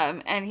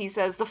 And he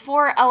says the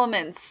 4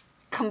 elements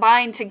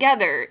combined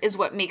together is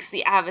what makes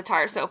the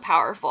Avatar so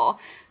powerful.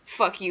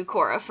 Fuck you,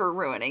 Korra, for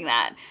ruining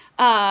that.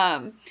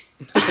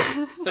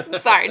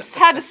 Sorry, just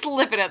had to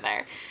slip it in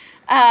there.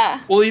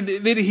 Well, he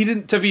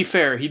didn't. To be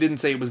fair, he didn't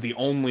say it was the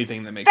only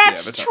thing that makes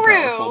That's the Avatar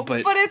true, powerful.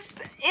 But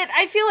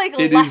I feel like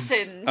it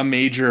lessens. is a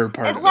major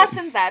part of It it.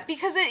 lessens that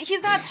because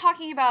he's not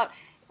talking about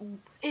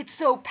it's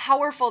so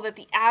powerful that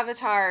the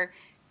Avatar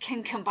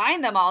can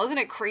combine them all. Isn't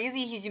it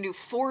crazy? He can do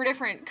 4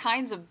 different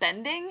kinds of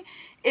bending.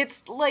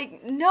 It's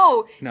like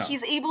no,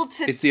 he's able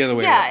to. It's the other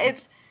way Yeah, around.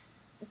 it's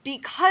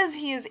because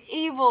he is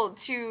able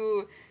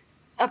to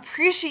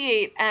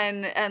appreciate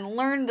and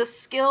learn the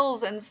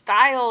skills and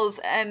styles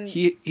and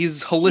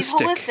he's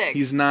holistic.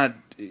 He's not.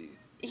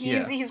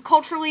 He's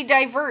culturally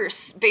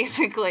diverse,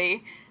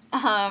 basically.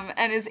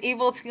 And is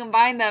able to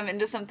combine them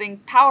into something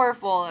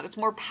powerful, and it's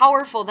more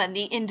powerful than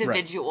the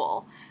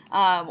individual.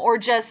 Right. Or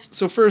just...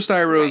 So first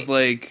Iroh's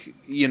like,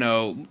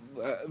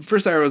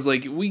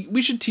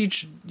 we should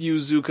teach you,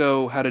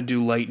 Zuko, how to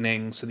do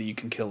lightning so that you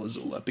can kill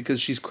Azula,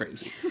 because she's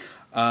crazy.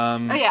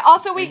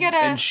 Also we get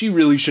and she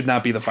really should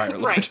not be the Fire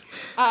Lord.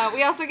 Right.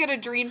 We also get a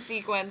dream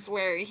sequence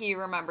where he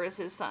remembers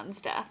his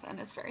son's death, and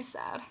it's very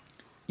sad.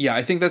 Yeah,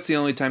 I think that's the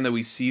only time that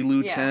we see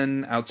Lu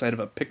Ten outside of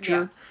a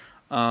picture.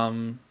 Yeah.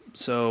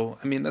 So,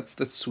 I mean, that's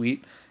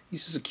sweet.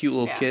 He's just a cute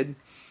little kid.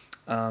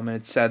 And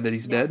it's sad that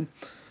he's dead.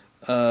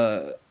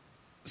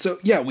 So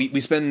yeah,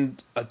 we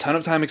spend a ton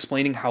of time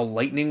explaining how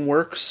lightning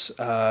works.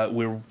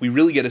 We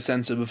really get a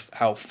sense of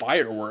how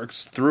fire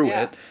works through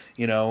Yeah.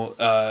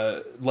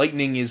 it.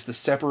 Lightning is the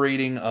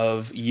separating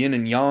of yin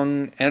and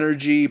yang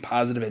energy,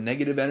 positive and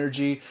negative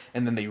energy,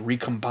 and then they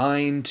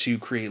recombine to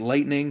create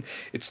lightning.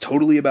 It's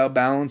totally about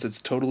balance. It's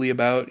totally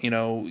about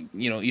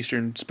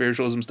Eastern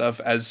spiritualism stuff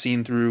as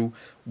seen through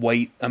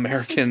white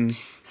American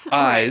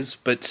eyes,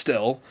 but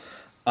still.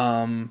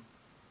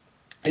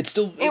 It's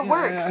still It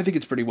works. I think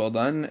it's pretty well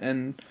done,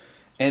 and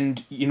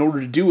in order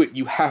to do it,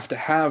 you have to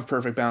have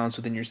perfect balance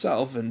within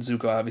yourself, and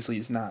Zuko obviously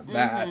is not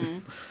that.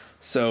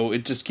 So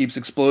it just keeps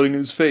exploding in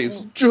his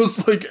face,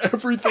 just like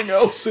everything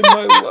else in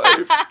my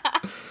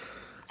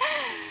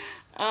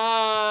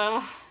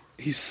life.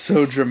 He's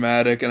so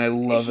dramatic, and I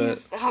love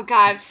it. Oh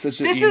god, He's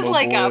such an this emo is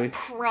like boy. a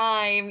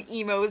prime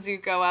emo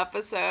Zuko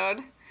episode.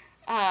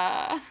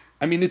 I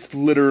mean, it's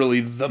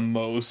literally the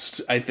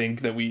most I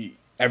think that we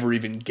ever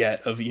even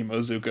get of emo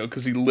Zuko,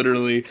 because he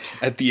literally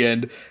at the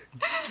end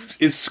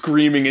is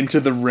screaming into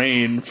the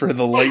rain for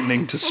the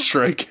lightning to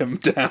strike him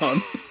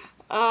down.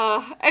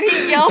 And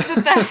he yells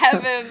at the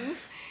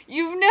heavens,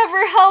 "You've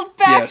never held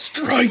back. Yeah,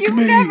 strike You've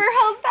me. never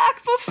held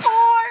back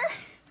before."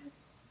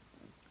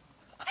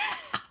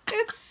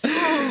 It's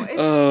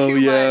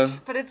too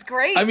much, but it's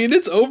great. I mean,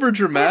 it's over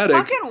dramatic. It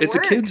fucking It's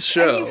works. a kid's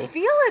show. And you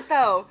feel it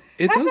though.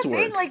 It That's does the work.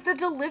 thing, like the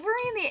delivery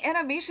and the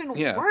animation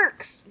Yeah.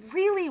 works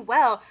really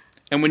well.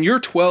 And when you're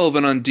 12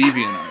 and on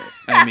DeviantArt,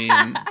 I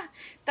mean,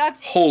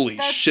 That's holy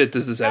shit,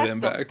 does this have that's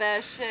impact? the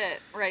best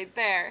shit right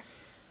there.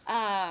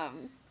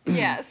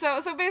 Yeah.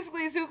 So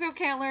basically, Zuko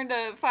can't learn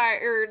to fire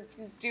or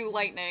do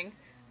lightning.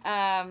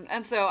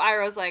 And so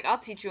Iroh's like, "I'll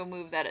teach you a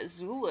move that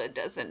Azula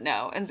doesn't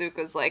know." And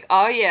Zuko's like,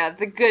 "Oh yeah,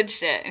 the good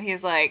shit." And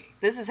he's like,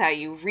 "This is how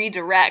you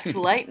redirect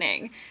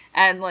lightning."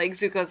 And like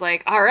Zuko's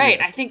like, "All right,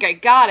 Yeah. I think I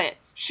got it.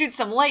 Shoot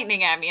some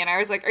lightning at me." And I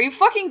was like, "Are you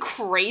fucking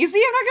crazy?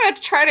 I'm not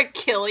gonna try to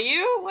kill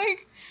you.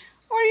 Like,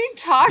 what are you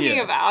talking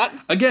Yeah. about?"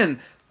 Again,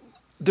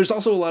 there's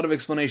also a lot of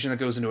explanation that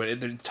goes into it.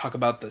 They talk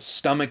about the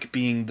stomach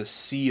being the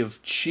sea of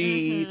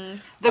chi,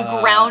 The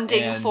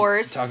grounding and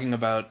force. Talking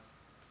about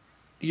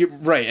you're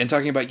right, and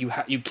talking about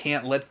you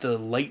can't let the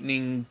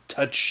lightning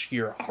touch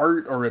your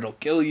heart or it'll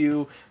kill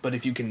you. But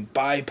if you can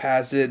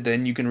bypass it,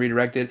 then you can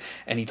redirect it.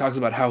 And he talks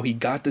about how he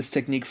got this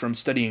technique from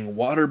studying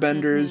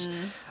waterbenders.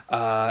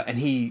 And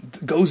he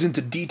goes into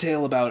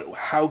detail about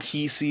how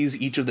he sees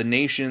each of the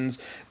nations.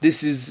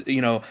 This is,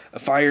 a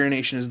Fire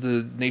Nation is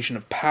the nation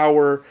of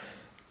power.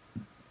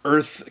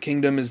 Earth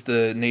Kingdom is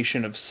the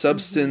nation of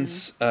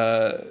substance.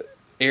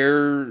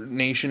 Air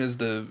Nation is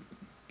the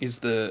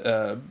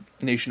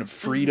nation of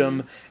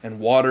freedom, and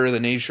water the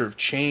nation of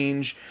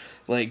change.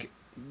 Like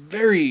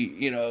very,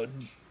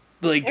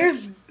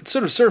 There's- it's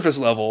sort of surface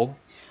level.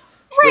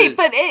 Right,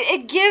 but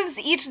it gives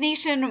each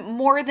nation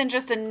more than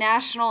just a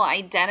national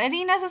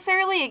identity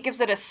necessarily. It gives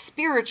it a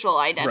spiritual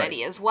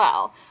identity Right. as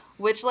well,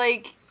 which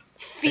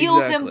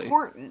feels Exactly.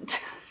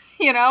 important.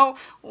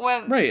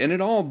 When Right, and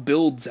it all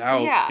builds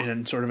out Yeah.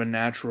 in sort of a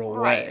natural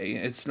Right. way.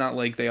 It's not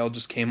like they all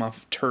just came off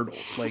of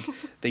turtles. Like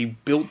they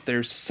built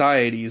their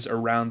societies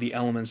around the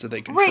elements that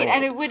they control. right,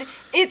 and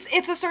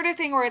it's a sort of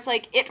thing where it's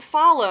like it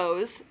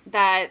follows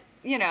that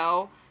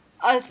a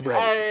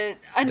Right.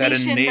 a that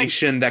nation a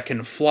nation that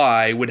can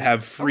fly would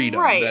have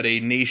freedom. Right. That a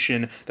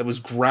nation that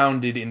was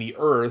grounded in the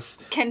earth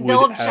can would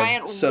build have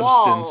giant substance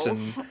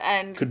walls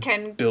and could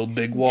can build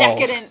big walls.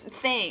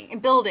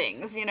 decadent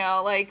buildings.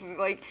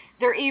 Like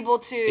they're able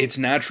to. It's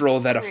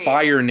natural that a Right.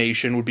 fire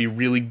nation would be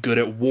really good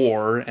at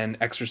war and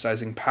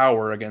exercising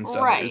power against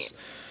Right.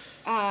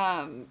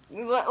 others.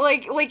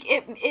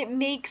 It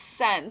makes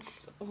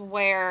sense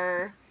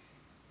where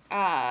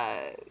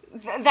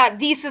that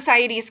these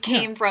societies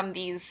came from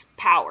these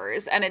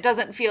powers, and it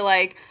doesn't feel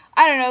like,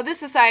 I don't know, this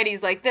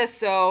society's like this,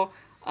 so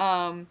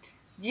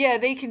yeah,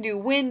 they can do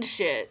wind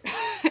shit.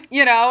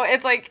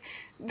 It's like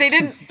they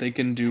didn't. They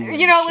can do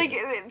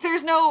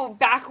There's no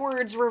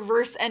backwards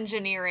reverse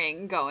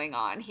engineering going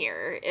on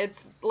here.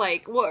 It's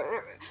like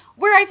where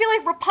I feel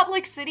like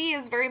Republic City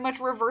is very much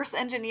reverse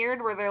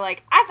engineered, where they're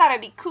like, I thought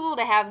it'd be cool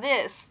to have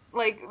this.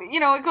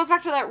 It goes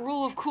back to that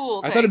rule of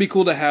cool thing. I thought it'd be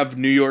cool to have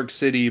New York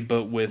City,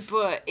 but with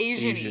But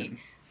Asian-y.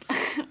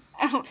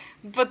 Asian.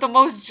 But the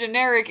most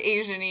generic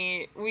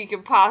Asian-y we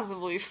could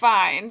possibly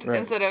find Right.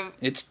 instead of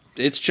It's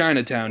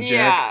Chinatown,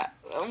 Jack.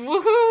 yeah,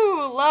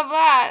 woohoo, love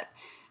that.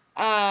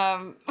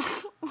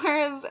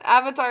 Whereas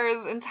Avatar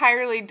is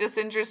entirely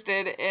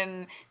disinterested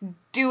in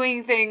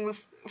doing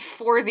things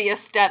for the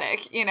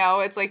aesthetic.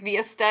 It's like the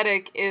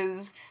aesthetic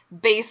is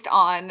based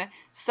on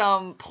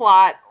some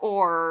plot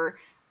or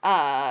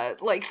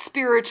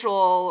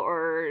spiritual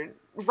or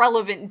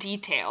relevant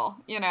detail.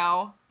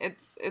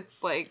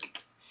 It's like,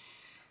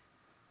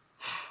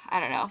 I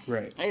don't know.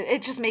 Right.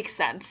 It just makes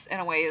sense in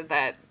a way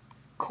that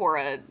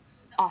Korra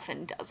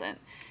often doesn't.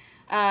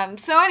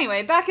 So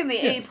anyway, back in the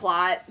A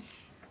plot.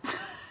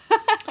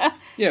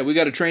 Yeah, we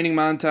got a training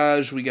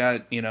montage. We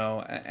got,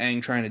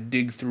 Aang trying to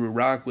dig through a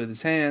rock with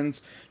his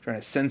hands, trying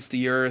to sense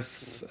the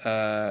earth,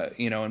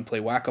 and play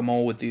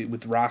whack-a-mole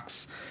with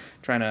rocks,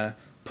 trying to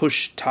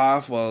push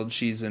Toph while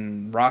she's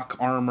in rock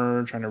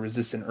armor, trying to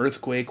resist an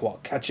earthquake while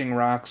catching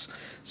rocks.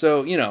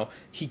 So,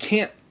 he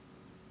can't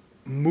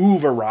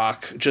move a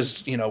rock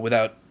just,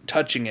 without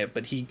touching it,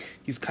 but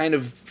he's kind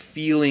of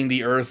feeling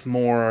the earth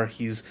more.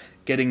 He's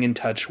getting in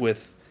touch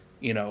with,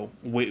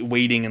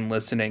 waiting and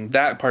listening.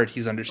 That part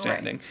he's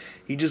understanding. Right.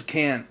 He just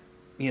can't,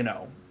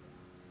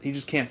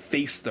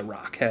 face the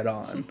rock head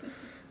on.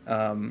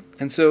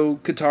 And so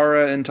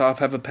Katara and Toph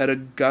have a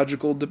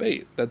pedagogical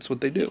debate. That's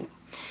what they do.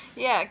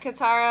 Yeah,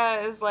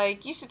 Katara is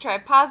like, you should try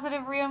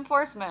positive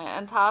reinforcement.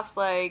 And Toph's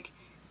like,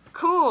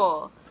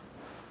 cool.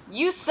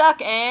 You suck,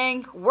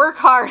 Aang. Work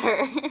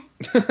harder.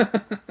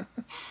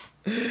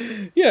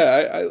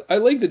 Yeah, I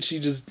like that she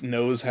just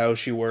knows how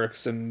she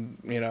works and,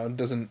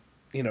 doesn't,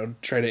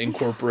 try to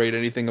incorporate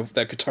anything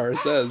that Katara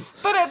says.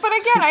 But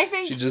again, I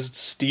think... she just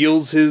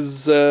steals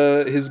his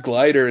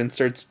glider and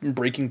starts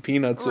breaking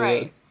peanuts with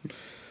it.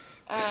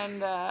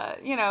 And,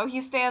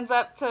 he stands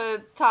up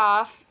to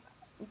Toph,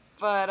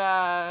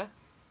 but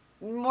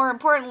more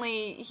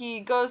importantly,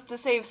 he goes to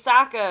save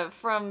Sokka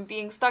from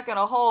being stuck in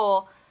a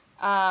hole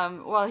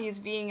while he's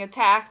being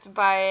attacked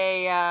by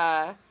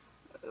a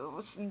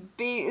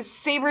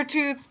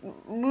saber-toothed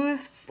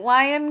moose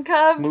lion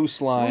cub?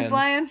 Moose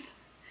lion.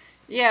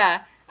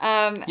 Yeah.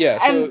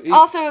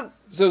 So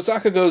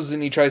Sokka goes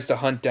and he tries to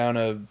hunt down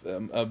a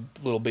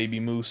little baby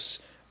moose,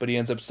 but he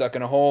ends up stuck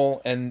in a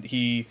hole, and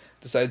he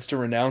decides to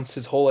renounce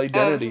his whole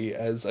identity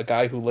as a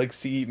guy who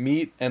likes to eat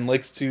meat and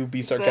likes to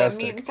be sarcastic.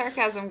 The meat and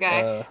sarcasm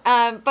guy.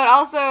 But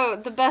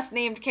also, the best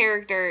named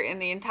character in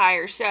the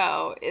entire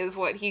show is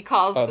what he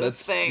calls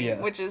this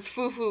thing, which is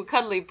Fufu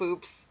Cuddly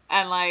Poops.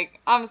 And,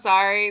 I'm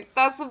sorry,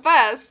 that's the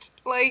best.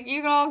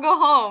 You can all go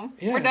home.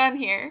 Yeah. We're done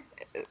here.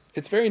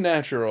 It's very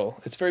natural.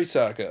 It's very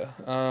Sokka.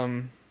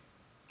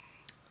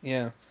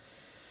 Yeah.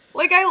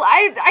 I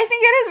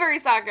think it is very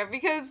Sokka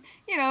because,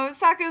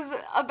 Sokka's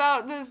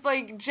about this,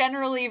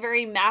 generally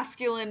very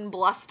masculine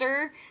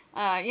bluster,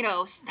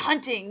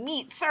 hunting,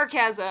 meat,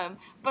 sarcasm,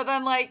 but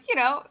then,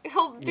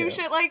 he'll do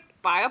shit like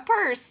buy a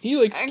purse. He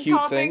likes and cute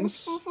call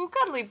things. Foo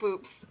cuddly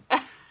poops.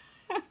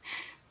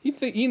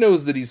 He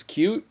knows that he's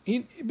cute,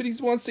 but he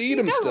wants to eat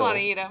him still. He does want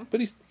to eat him.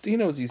 But he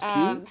knows he's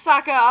cute.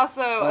 Sokka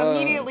also,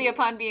 immediately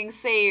upon being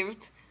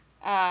saved,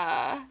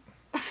 asks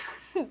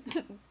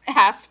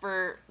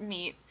for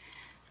meat.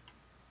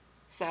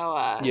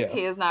 So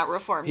he is not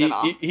reformed at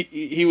all.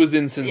 He was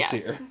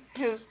insincere.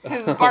 Yes.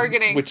 His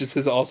bargaining, which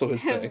is also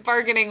his thing. His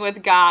bargaining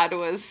with God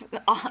was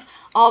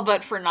all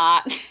but for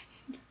naught.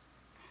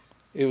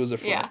 It was a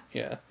front.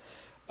 Yeah.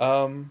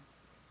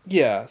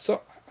 Yeah.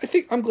 So I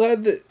think I'm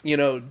glad that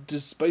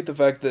despite the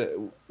fact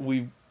that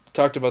we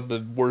talked about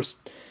the worst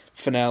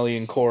finale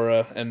in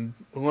Korra and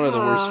one of the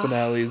worst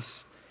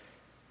finales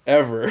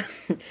ever.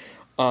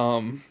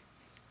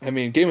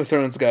 Game of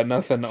Thrones got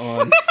nothing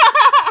on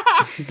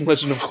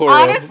Legend of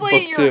Korra. Honestly,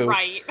 Book you're 2.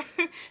 right.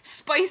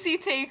 Spicy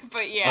take,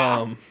 but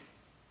yeah.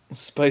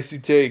 Spicy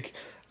take.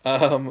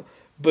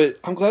 But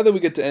I'm glad that we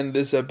get to end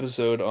this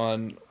episode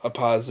on a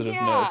positive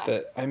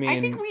note. I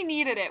think we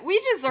needed it. We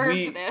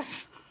deserved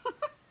this.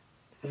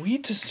 We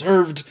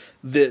deserved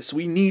this.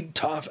 We need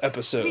Toph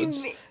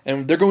episodes,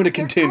 and they're going to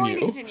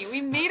continue. We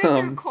made it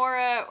through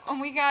Korra,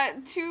 and we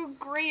got 2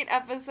 great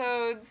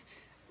episodes.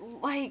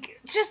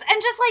 Just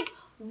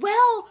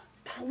well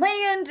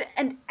planned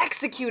and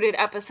executed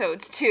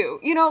episodes too.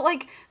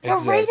 The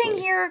writing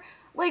here,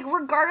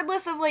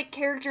 regardless of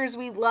characters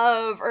we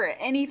love or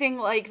anything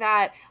like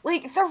that,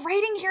 the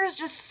writing here is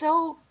just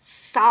so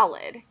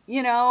solid.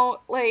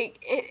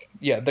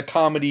 The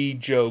comedy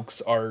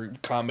jokes are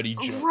comedy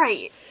jokes.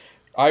 Right.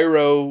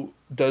 Iroh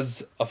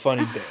does a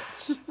funny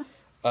dance.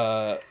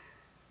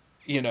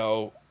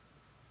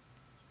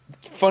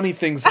 Funny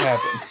things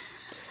happen.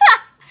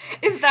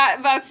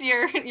 That's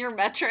your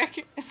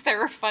metric? Is there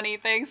were funny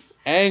things?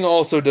 Aang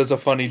also does a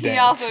funny dance. He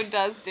also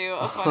does do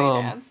a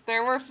funny dance.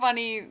 There were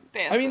funny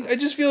dances. I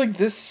just feel like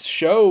this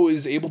show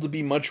is able to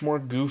be much more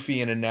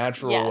goofy in a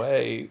natural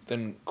way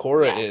than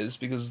Korra is,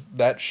 because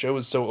that show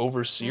is so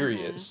over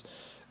serious. Mm-hmm.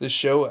 This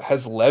show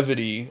has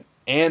levity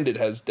and it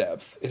has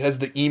depth. It has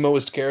the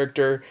emoest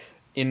character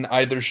in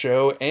either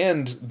show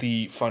and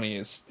the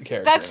funniest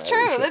character. That's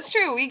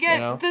true. We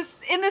get this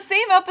in the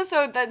same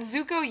episode that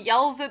Zuko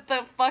yells at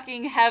the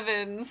fucking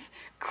heavens,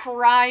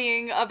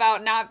 crying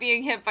about not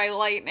being hit by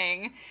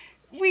lightning.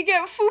 We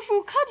get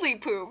Fufu Cuddly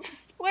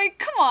Poops.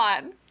 Come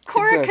on.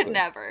 Korra could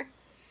never.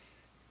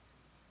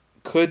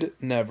 Could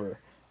never.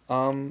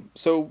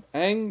 So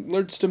Aang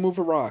learns to move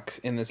a rock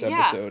in this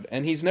episode,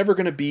 and he's never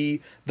going to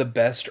be the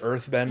best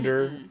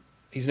earthbender. Mm-hmm.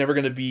 He's never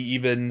going to be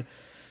even,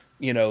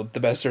 the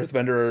best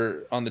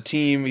earthbender on the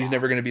team. He's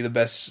never going to be the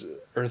best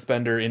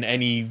earthbender in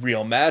any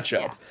real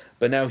matchup. Yeah.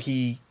 But now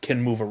he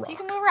can move a rock. He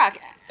can move a rock.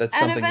 That's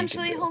something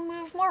eventually he can do. He'll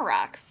move more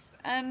rocks.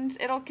 And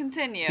it'll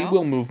continue. He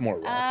will move more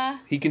rocks.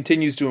 He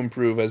continues to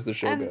improve as the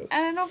show goes.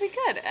 And it'll be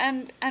good.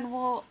 And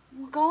we'll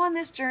go on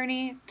this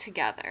journey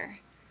together.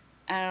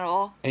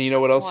 And you know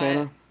what else,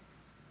 Hannah?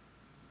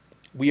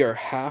 We are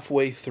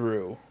halfway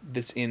through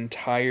this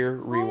entire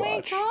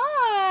rewatch. Oh my gosh.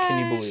 Can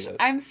you believe it?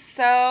 I'm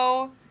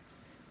so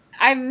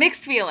I have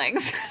mixed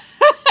feelings.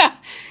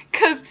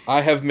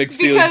 I have mixed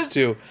feelings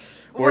too.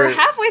 We're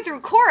halfway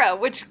through Korra,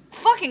 which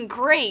fucking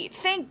great,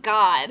 thank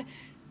God.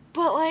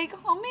 But like,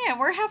 oh man,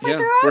 we're halfway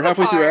through Avatar. We're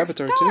halfway through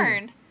Avatar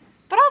Darn. too.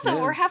 But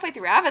also, we're halfway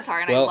through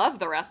Avatar, and I love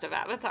the rest of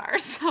Avatar,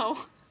 so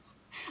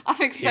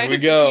I'm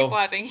excited to keep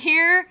watching.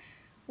 Here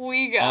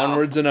we go.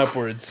 Onwards and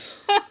upwards.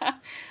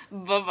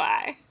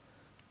 Bye-bye.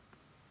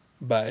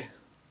 Bye.